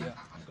lineup alone. Yeah.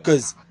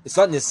 Because it's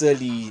not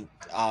necessarily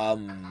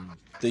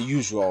the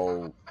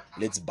usual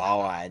let's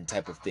bow and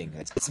type of thing.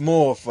 It's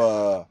more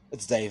of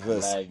it's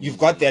diverse. Live You've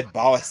got music. that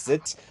bow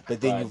set, but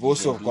then But you've you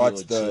also can got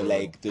do the chill.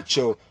 like the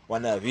chill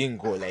wanna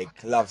ringo like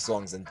love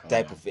songs and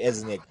type yeah. of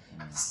as in like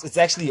it's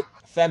actually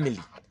family.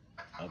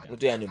 Okay.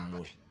 Not really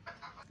more.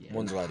 Yeah.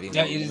 Monzo wa ringo.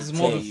 Yeah, it is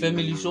more of a Tell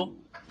family you- show.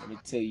 Let me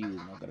tell you,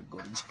 I'm not gonna go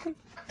to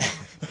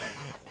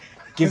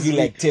Give you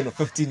like 10 or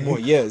 15 more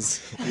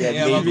years. Yeah,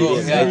 maybe. bro,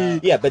 Yeah.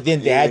 yeah. But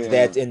then they had Yeah.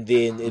 that and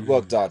then it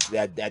worked out. They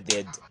had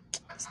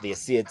their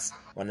sets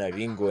on a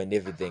Ringo and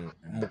everything.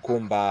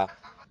 Mukumba.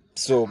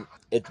 So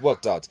it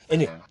worked out.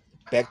 Anyway,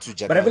 Yeah. back to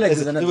Japan. But I feel like it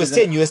there's another- was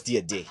there's 10 USD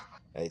a day.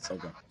 Right?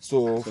 Okay.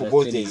 So for that's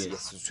both 20 days, years.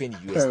 yes, it's 20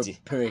 Per, USD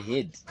per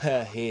head.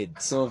 per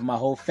head. So if my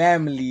whole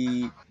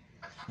family,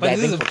 But I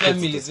this is think a for kids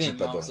family it's thing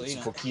cheaper now, though. so, It's you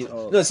know. for kids.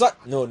 Oh. No, it's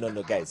not.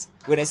 No, guys.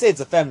 When I say it's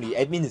a family,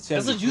 I mean it's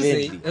That's family what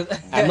you friendly.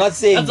 say. I'm not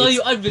saying That's how it's-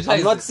 you advertise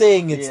I'm not it.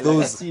 saying it's Yeah, like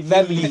those I see me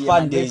family and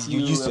fun my days you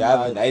nephew used to and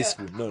have in my- high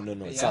school.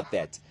 No, it's Yeah. not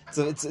that.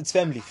 So it's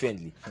family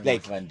friendly. Family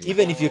Like friendly.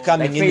 even if you're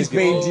coming Like in face with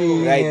your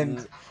painting right, and-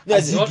 no,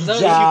 and if you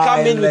ziggy come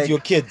in and with like- your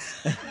kids,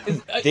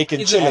 they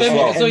can it's chill a as family,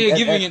 well. So you're And-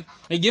 giving and- it.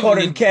 You're giving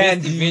cotton it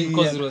candy best event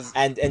because and- it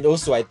was. And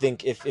also I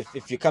think if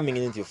you're coming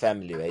in with your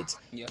family, right,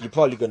 Yeah. you're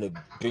probably gonna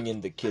bring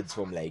in the kids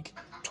from like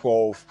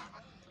 12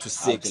 to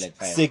 6. like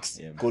 5, 6,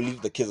 yeah. go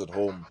leave the kids at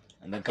home.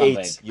 and then come 8,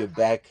 back. you're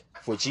back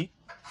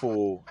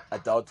for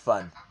adult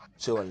fun,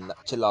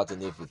 chill out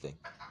and everything.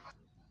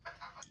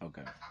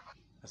 Okay,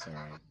 that's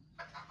alright.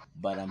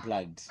 But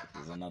Unplugged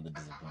is another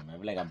disappointment. I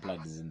feel like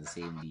Unplugged is in the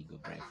same league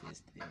of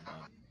Breakfast.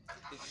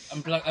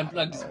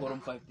 Unplugged is bottom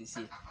 5 this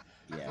year.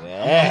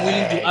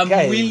 Yeah. I'm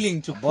Guys,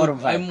 willing to bottom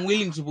put. 5. I'm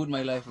willing to put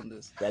my life on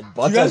this. That Do you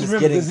bottom guys is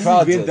remember getting this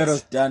crowded. event that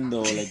was done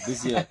though, like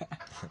this year?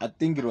 I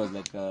think it was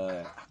like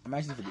I'm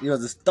actually forgetting. It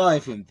was a Star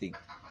FM thing.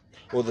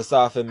 Or the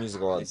Star FM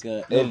Music Awards.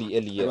 Like early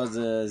It year. was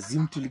a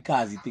Zim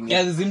Tulikazi thing.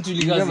 Yeah, the Zim to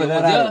You remember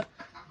that? Yeah. Adam?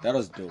 That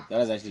was dope. That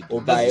was actually Or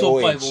dope. by That's top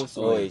OH. 5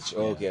 also. OH. Yeah.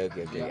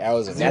 Okay. Yeah. I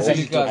was on That's OH.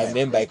 actually top I 5.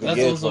 remember I could That's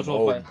get it also from top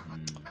home. 5.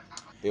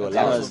 They were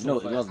That loud. was no,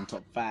 top it 5. wasn't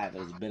top 5. It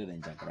was better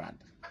than Jacaranda.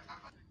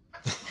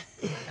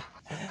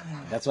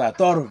 That's why I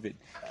thought of it.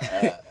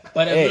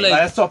 But I Hey, feel But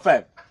like that's top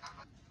 5.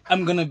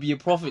 I'm gonna be a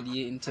prophet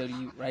here and tell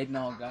you right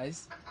now,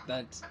 guys,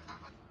 that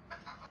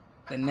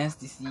the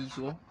Nasty C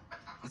show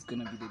is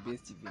gonna be the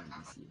best event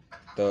this year.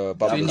 The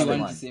bubble 21 thing.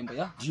 one. December,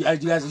 yeah. Do you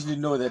guys actually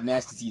know that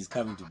Nasty T is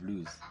coming to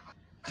Blues?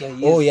 Yeah.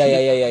 Oh yeah.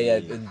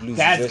 In blues.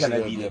 That's especially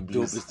gonna be the in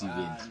blues. dopest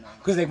event. no.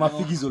 Because like my No.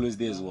 Figgy's always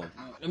there as well.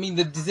 I mean,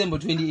 the December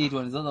 28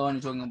 one is that the one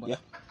you're talking about? Yeah.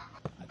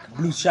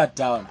 Blues shut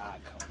down.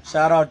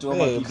 Shout out to all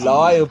my Hey, people.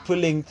 Blau, you're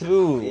pulling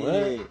through.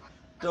 Hey,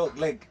 dog,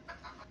 like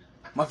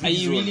my Are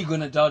Figgy's you really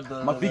gonna doubt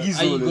the? my Figgy's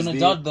Are you always gonna there.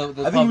 doubt the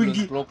I think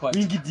Pablo's block party?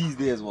 Winky D's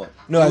there as well.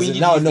 No, So as we in need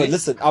now, these no, days?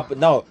 listen, up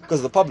now,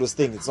 because the Pablo's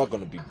thing, it's not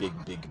gonna be big.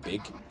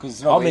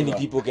 Because How many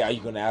people are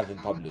you gonna have in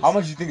Pablo's? How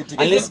much do you think it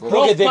takes? Unless- It's a Okay,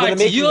 block they're gonna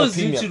party. make You it a guys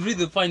premium. should read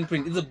the fine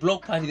print. It's a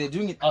block party. They're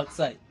doing it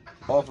outside.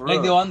 Oh, for Like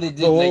real? the one they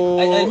did. Oh.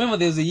 Like I remember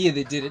there was a year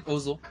they did it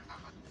also.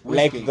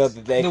 like Whiskey.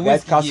 that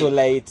whiskey Castle game.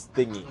 Light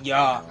thingy?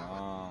 Yeah.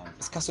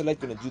 Is Castle Light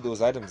gonna do those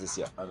items this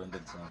year? I don't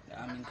think so.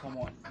 I mean, come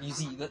on. You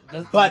see,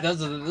 that's But-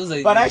 those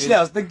are But actually,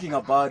 I was thinking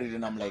about it,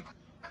 and I'm like,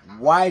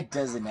 why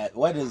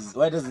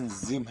doesn't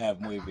Zim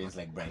have more events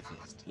like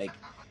Breakfast? Like,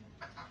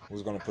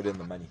 Who's gonna put in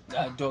the money?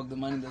 Dog, the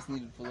money that's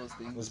needed for those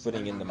things. Who's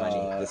putting in the money?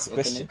 That's the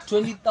question.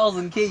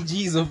 20,000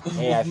 kgs of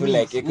Hey, I feel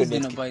like who's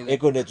gonna buy that?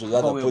 Econet would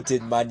rather But we're- put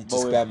in money to but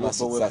we're- spam but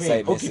us we're with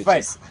paying. Sasai Okay, fine.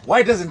 messages.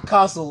 Why doesn't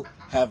Castle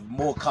have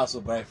more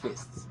Castle Bright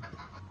Fests?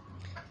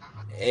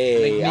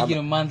 Hey, Like making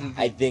a monthly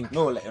thing. I think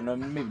No,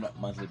 maybe not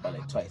monthly, but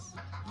like twice.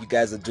 you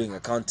guys are doing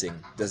accounting.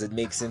 Does it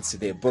make sense to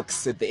their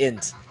books at the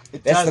end?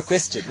 It That's does. the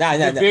question. Nah.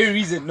 The very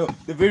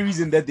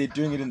reason that they're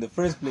doing it in the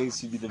first place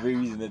should be the very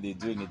reason that they're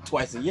doing it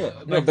twice a year.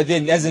 No, but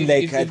then as in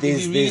like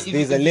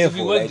there's a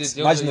level, right?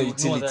 Marginal you know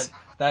utility.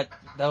 that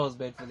was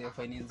bad for their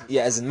finances.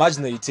 Yeah, as in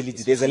marginal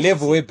utility, there's a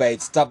level whereby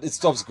it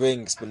stops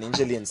growing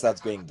exponentially and starts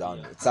going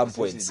down at some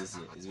Especially point.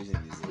 Especially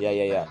this year.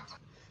 Yeah.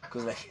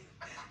 Because like,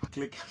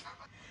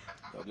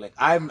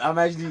 I'm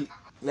actually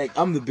like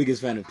I'm the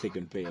biggest fan of Click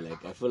and Pay.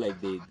 Like I feel like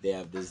they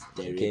have this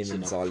direction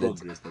in of solid.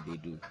 progress that they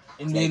do.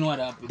 And then what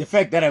happened? The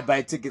fact that I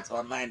buy tickets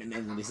online and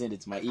then they send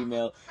it to my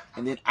email,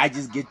 and then I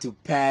just get to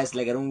pass.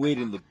 Like I don't wait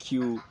in the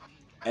queue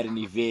at an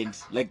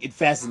event. Like it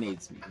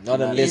fascinates me. Not You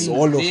know? unless Then-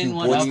 all of then you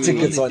what bought happened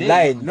tickets was they-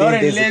 online, Not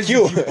then there's a unless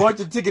queue. you bought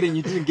your ticket and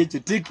you didn't get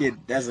your ticket.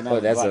 That's another. Oh,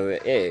 that's one.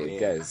 hey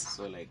guys,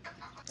 So like.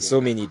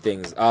 so many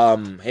things.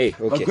 Hey,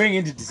 But okay. going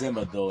into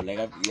December though,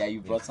 like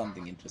you brought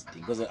something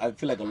interesting because I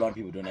feel like a lot of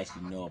people don't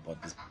actually know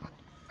about this.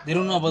 They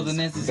don't know about the this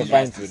Nancy the thing.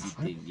 fine nasty food.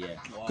 thing, yeah.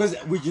 Wow. Because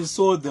we just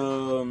saw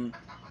the.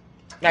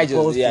 I just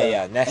poster,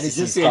 yeah, and nasty it just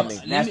is said coming.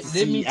 Nasty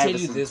Let me C, tell you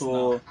Iverson this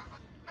tour.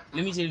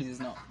 Let me tell you this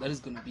now. That is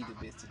gonna be the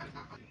best ticket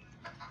ever.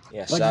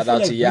 Yeah, But shout you feel out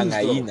like to Young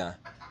blues, though. Aina.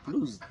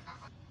 Blues.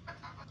 I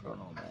don't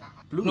know, man.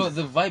 Blues. No,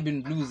 the vibe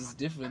in blues is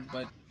different,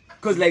 but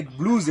Because like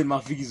blues and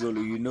Mafiki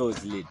Zolo, you know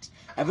it's lit.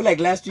 I feel like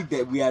last week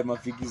that we had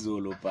Mafiki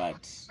Zolo,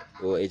 but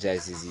Or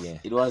HICC, yeah.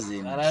 it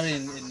wasn't. Harare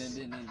in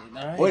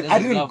Harare Well, I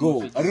doesn't didn't love go.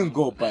 Mofokeng. I didn't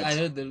go, but- I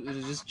heard that it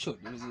was just chilled.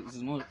 It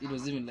was more. It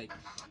was even like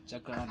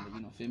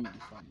Jacaranda, family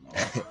fun.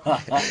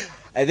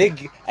 I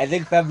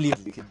think family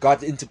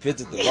got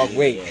interpreted the wrong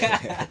way.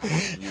 Yeah.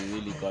 You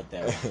really got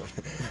that.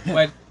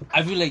 But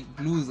I feel like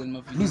blues and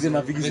Mafiki Blues and Zolo,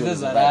 Mafiki Zolo whether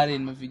is a vibe. Harare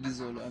and Mafiki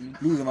Zolo, I mean,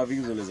 Blues and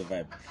Mafiki Zolo is a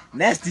vibe.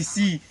 Nasty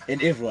C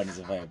and everyone is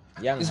a vibe.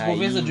 Young is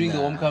Professor doing the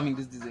Hyena. homecoming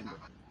this December?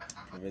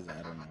 Professor,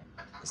 I don't know.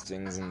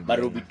 Strings and But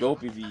it would be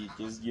dope if he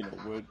just,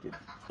 worked with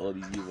all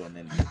these people and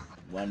then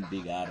one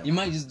big item. You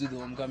might just do the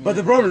homecoming. But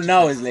the problem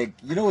now is like,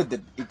 with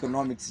the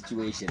economic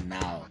situation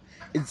now,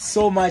 it's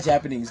so much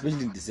happening,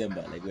 especially in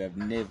December. Like we have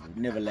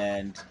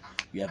Neverland,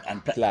 we have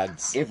Unplugged.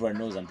 Plugs. Everyone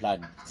knows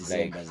Unplugged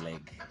December is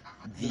like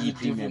the It's a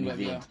premium different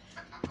vibe, event.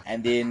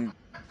 And then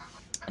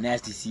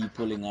Nasty C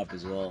pulling up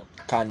as well.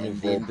 Carnival,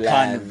 and then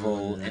Bland.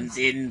 Carnival, and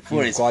then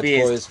Forest got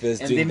Fest, Forest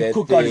Fest and doing then their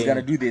Cookout is thing.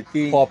 gonna do their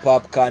thing.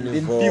 Pop-up And then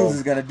carnival. Fields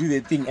is gonna do their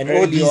thing, And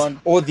early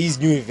on. all these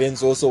new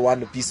events also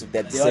want a piece of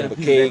that They want to December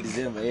pick cake. that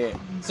December, yeah.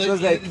 So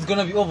it's like it's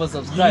gonna be you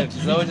oversubscribed.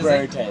 Is that what need you're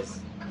saying? prioritize.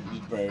 You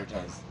need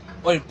prioritize.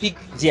 Or pick.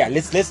 Yeah,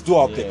 let's do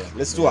our Yeah. pick.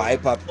 Let's do a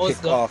hyper pick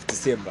Oscar. of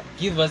December.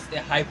 Give us a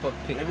hyper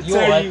pick. Let me Your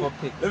tell you- hyper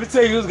pick. Let me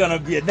tell you who's gonna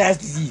be a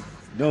Nasty Z.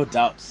 No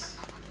doubts.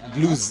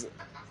 Blues.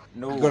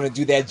 No. You're gonna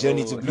do that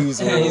journey to blues.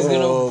 He's gonna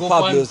go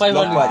Pablo's find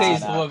block 500 party.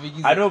 days for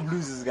Vicky. I know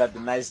Blues has got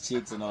the nice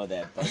chicks and all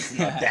that, but it's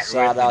not that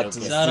Shout right, out to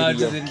the Shout out city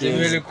to of the kings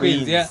Ndebele and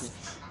Queens, queens.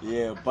 yeah.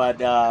 Yeah, but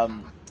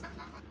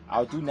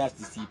I'll do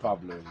Nasty C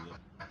Pablo.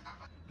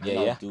 Yeah,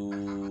 I'll yeah.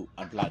 do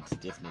Unplugged,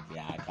 definitely.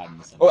 I can't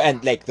miss Oh,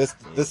 and like this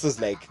is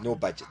like no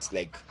budget.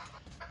 Like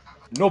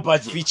no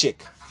budget. free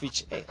check.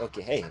 Hey,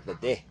 okay, hey, the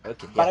day.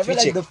 Okay, But yeah, I free feel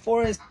like check. the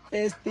Forest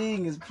Fest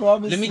thing is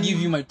promising. Let me give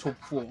you my top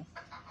 4.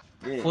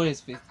 Yeah.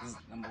 Forest Fest is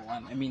number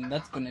 1. I mean,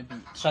 that's gonna be,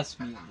 trust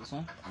me on this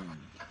one. Mm.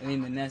 And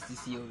then the Nasty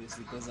C,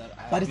 obviously, because I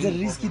But it's a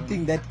really risky hope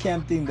thing, that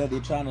camp thing that they're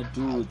trying to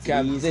do. It's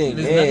Camp risky. thing,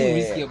 There's yeah. nothing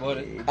risky about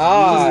it.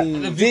 Ah, Because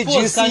the did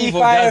Before you see Carnival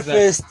does that.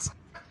 Firefest?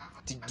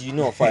 Do you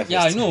know Firefest?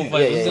 Yeah, I know Five. Yeah,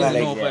 It yeah, doesn't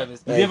like, know yeah. Five.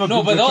 Have you ever No,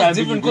 been but to that was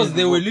camping different because event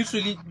they were before?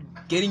 literally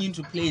getting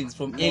into planes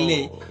from LA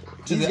to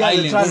These the guys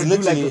are trying island. to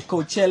do like a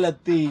Literally. Coachella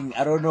thing.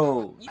 I don't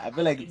know. I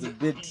feel like it's a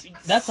bit.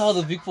 That's how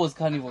the Big Four's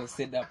Carnival is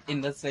set up,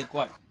 and that's like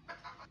what?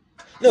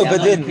 No, Yeah, but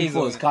man, then Big Big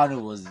Four Four's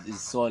Carnival is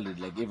solid.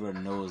 Like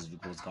everyone knows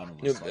Big Four's Carnival.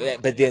 no, Is solid.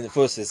 but then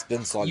first it's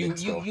been solid. You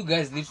though. you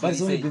guys But literally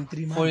it's only say been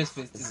 3 months. Forest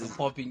Fest is a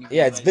popping. event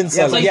Yeah, it's right been now.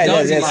 solid. So Yeah, down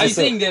yeah, to- yeah, Are you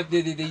so- saying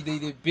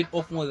they bit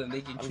off more than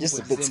they can chew I'm just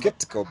for a bit December?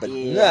 skeptical, but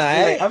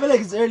Yeah, nah, I feel like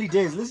it's early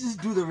days. Let's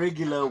just do the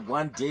regular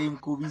one day in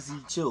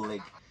Kubisi chill.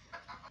 Like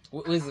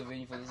Where's the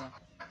venue for this one?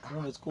 I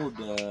don't know. It's called.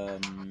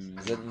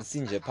 is that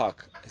Msinje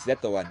Park? Is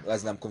that the one?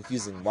 As in, I'm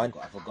confusing one.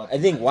 I forgot. I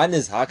think one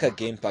is Haka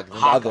Game Park, and the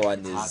Haka, other one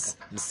it's is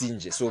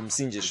Msinje. So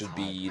Msinje should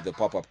be the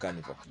pop-up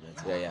carnival.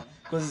 Yeah, yeah.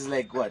 Because it's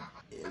like what?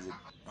 Is it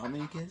how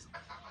many kids?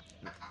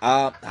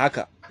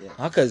 Haka. Yeah.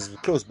 Haka is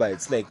close by.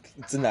 It's like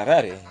it's in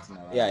Harare. in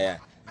Harare. Yeah, yeah.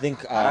 I think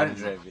Harare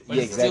drive it. But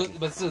yeah, it's still, exactly.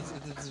 but still,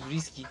 it's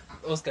risky.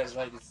 Oscar's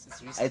right.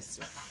 It's risky.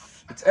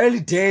 It's early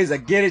days. I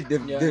get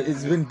it. Yeah.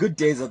 It's been good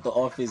days at the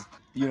office,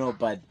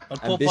 but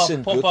But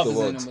Ambition pop built up the is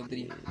world. number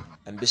 3.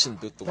 Ambition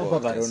built the pop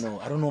world. up. I guys. don't know.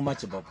 I don't know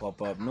much about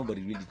pop up.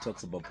 Nobody really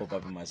talks about pop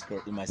up in my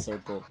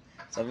circle.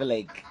 So I feel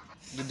like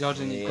You're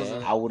doubting it because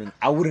of I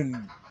wouldn't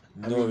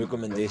No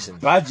recommendation.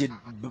 Budget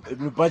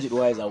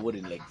wise, I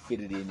wouldn't like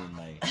fit it in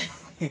my.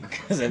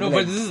 No,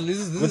 but this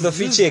is With the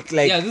free check,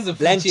 like, yeah, this is a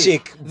free blank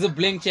check. This is a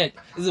blank check.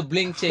 This is a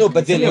blank check. No,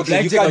 but then Yeah, okay,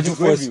 blank you check can't I do just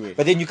go first. everywhere.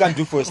 But then you can't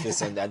do first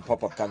listen and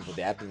pop-up cancel.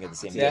 They're happening at the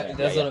same Yeah, time.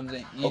 that's what I'm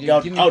saying. You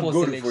Okay, give me I'll four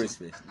go to selections. first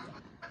place.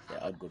 Yeah,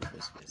 I'll go to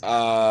first place.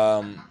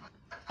 I'm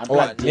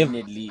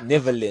definitely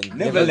Neverland.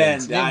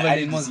 Neverland. Neverland, I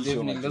need to most see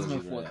Show definitely. My That's my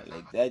Children, fourth. bro.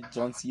 Like that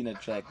John Cena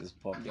track is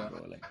popping, Yeah.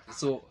 bro. Like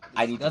So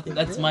I need to go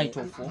that's there. my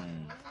top 4.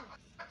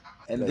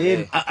 And But, then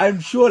hey. I'm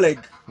sure like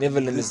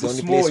Neverland the is the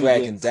only small place where I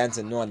can events. dance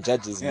and no one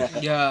judges me. Yeah.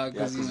 Yeah,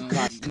 because Yeah, you know,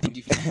 'cause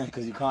different.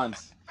 because you can't.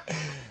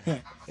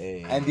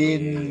 Hey. And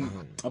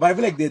then, but I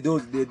feel like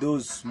they're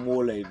those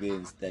smaller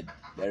events that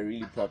are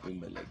really popping.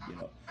 But like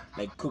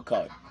like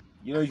cookout.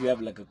 You know, if you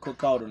have like a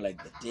cookout on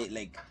like the day,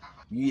 like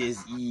New Year's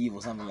Eve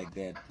or something like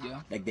that.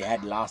 Yeah, Like they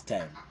had last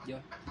time. yeah.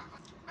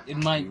 It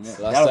might.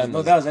 Last time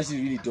that was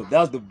actually really dope. That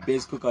was the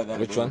best cookout that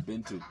Which I've ever one?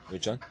 been to.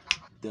 Which one?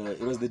 It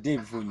was the day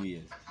before New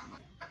Year's.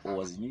 Or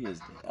was it New Year's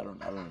Day? I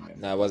don't remember.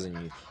 Nah, it wasn't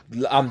you.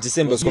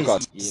 December's Yes,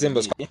 cookout. yeah,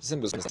 December's yeah.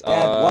 December's They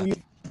had one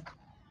New-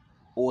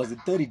 or was it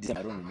 30 December?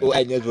 I don't remember. Oh,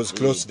 and it was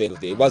close to the end of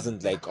the day. It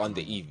wasn't like on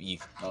the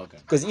eve. Okay.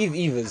 Because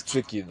Eve is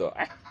tricky though.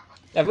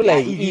 I feel Yeah,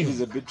 like Eve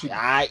is a bit tricky.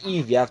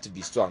 Eve you have to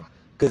be strong.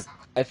 Because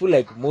I feel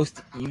like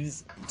most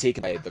Eves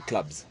taken by the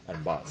clubs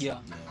and bars. Yeah, Yeah,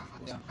 of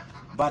course. yeah.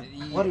 But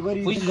what do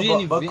you Which think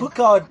really about event-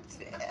 cookout?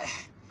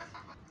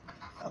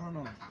 I don't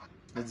know.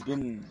 It's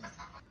been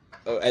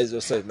Oh, as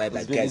also my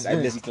bad, been- guys. it's I been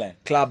a missed decline.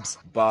 clubs,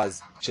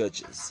 bars,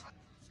 churches.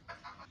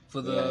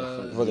 For the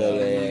Yeah, for the-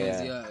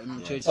 yeah. I mean,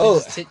 Yeah. churches. Oh,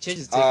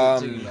 Churches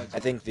take I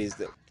think there's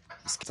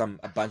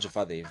a bunch of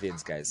other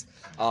events, guys.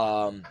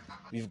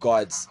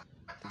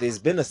 There's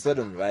been a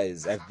sudden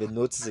rise. I've been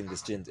noticing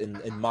this trend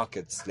in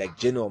markets, like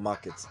general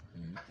markets.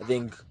 I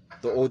think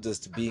the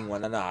oldest being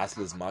Wanana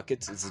Hustlers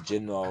Market. It's a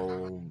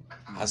general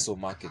hustle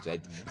market,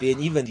 right? Then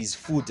even these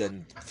food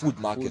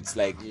markets,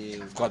 like yeah.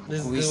 we've got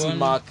There's the Bukwisi one-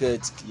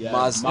 Market, Yeah,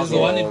 Masdorp, There's the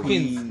one in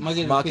Queens.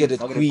 Queens. Market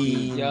Queens. at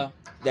Queen. Yeah.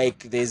 Like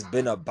there's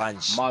been a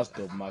bunch.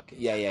 Master Market.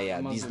 Yeah.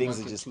 Masdorp These things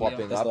are Market just too, yeah.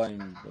 popping That's up. the one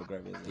in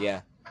Belgrade, isn't it?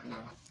 Yeah. Yeah.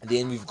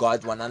 Then we've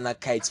got Wanana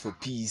Kites for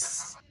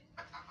Peace.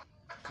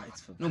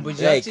 Kites for No, but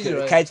peace. you're Like actually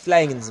right. kite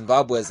flying in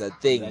Zimbabwe is a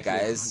thing,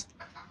 Exactly. guys.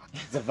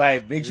 It's a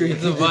vibe. Make sure you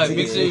It's a vibe.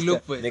 Make sure you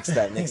look for it. Next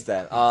time.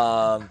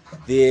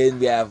 Then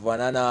we have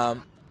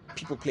Wanana.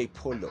 People play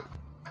polo.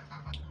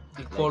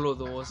 You follow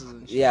the horses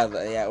and shit.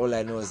 Yeah. All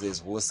I know is there's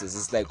horses.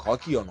 It's like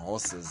hockey on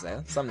horses,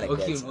 something like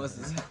Okay, that.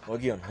 horses.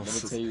 Hockey on Let me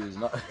horses. tell you, it's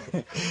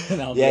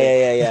not.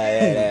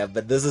 Yeah.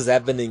 But this is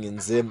happening in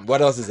Zim.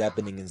 What else is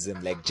happening in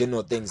Zim? Like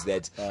general things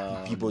that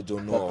people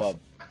don't know. Pop Of.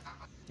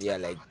 Yeah,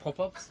 like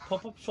Pop-ups?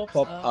 Pop-up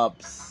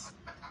shops?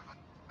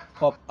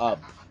 Pop up.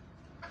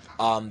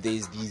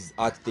 there's these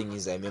art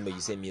things. I remember you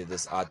sent me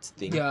this art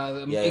thing.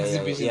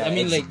 Exhibitions. yeah, I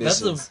mean, like,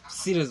 that's a exhibitions.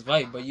 serious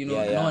vibe, but Yeah.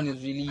 no one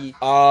is really...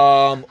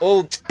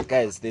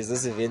 Guys, there's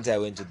this event I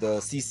went to, the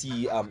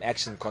CC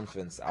Action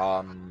Conference.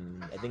 I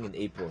think in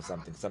April or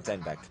something, sometime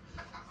back.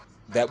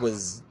 That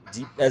was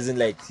deep, as in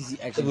like CC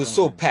it Action was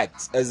so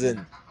Conference. packed, as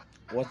in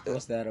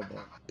What's that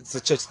about? it's a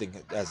church thing,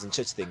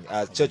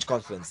 church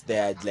conference. They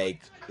had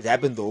like it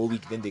happened the whole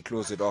week. Then they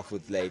closed it off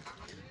with like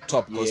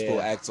top gospel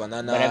Yeah. acts.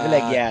 Wanana, But I feel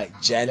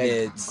like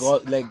Janet.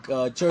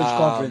 church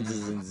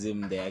conferences in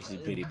Zim, they're actually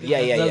pretty big.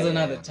 Yeah. That's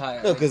another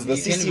tire. No, because the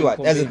you can't CC even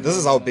one, as in compare this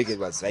is how with big it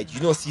was, right? You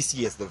know,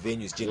 CC as the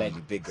venue is generally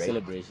Like big, right?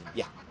 celebration.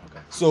 Yeah.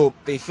 Okay. So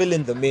they fill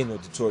in the main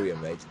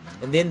auditorium, right?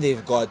 And then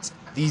they've got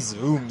these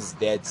rooms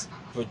that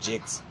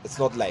project. It's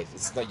not live.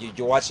 It's not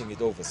you're watching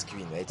it over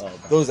screen, right? Oh, okay.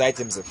 Those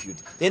items are viewed.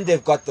 Then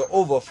they've got the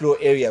overflow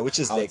area, which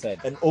is Outside.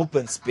 like an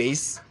open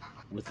space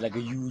With like a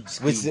huge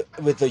screen.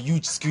 with a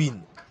huge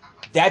screen.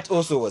 That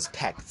also was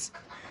packed.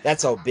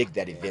 That's how big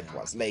that event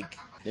was. Like,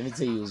 Let me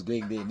tell you, it was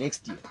going there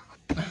next year.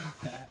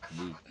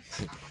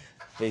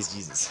 praise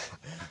Jesus.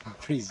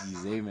 Praise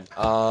Jesus, amen.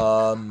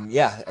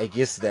 Yeah, I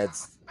guess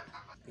that's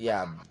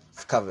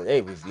it's covered.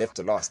 Hey, we've left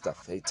a lot of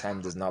stuff. Hey,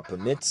 time does not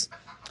permit.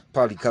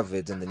 Probably cover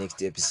it in the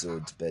next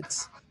episode, but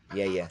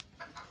yeah.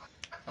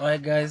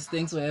 Alright, guys,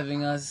 thanks for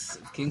having us.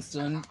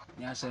 Kingston,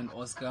 Nyasha, and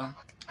Oscar,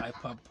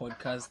 iPub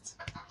Podcast.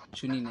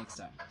 Tune in next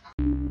time.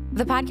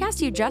 The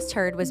podcast you just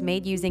heard was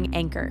made using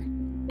Anchor.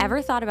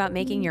 Ever thought about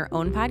making your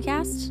own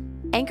podcast?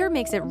 Anchor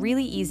makes it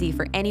really easy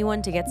for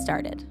anyone to get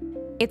started.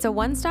 It's a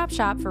one-stop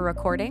shop for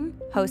recording,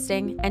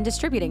 hosting, and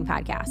distributing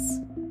podcasts.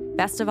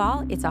 Best of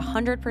all, it's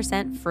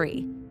 100%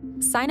 free.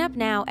 Sign up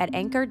now at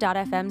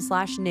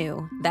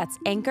anchor.fm/new. That's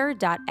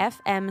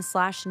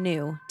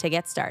anchor.fm/new to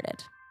get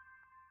started.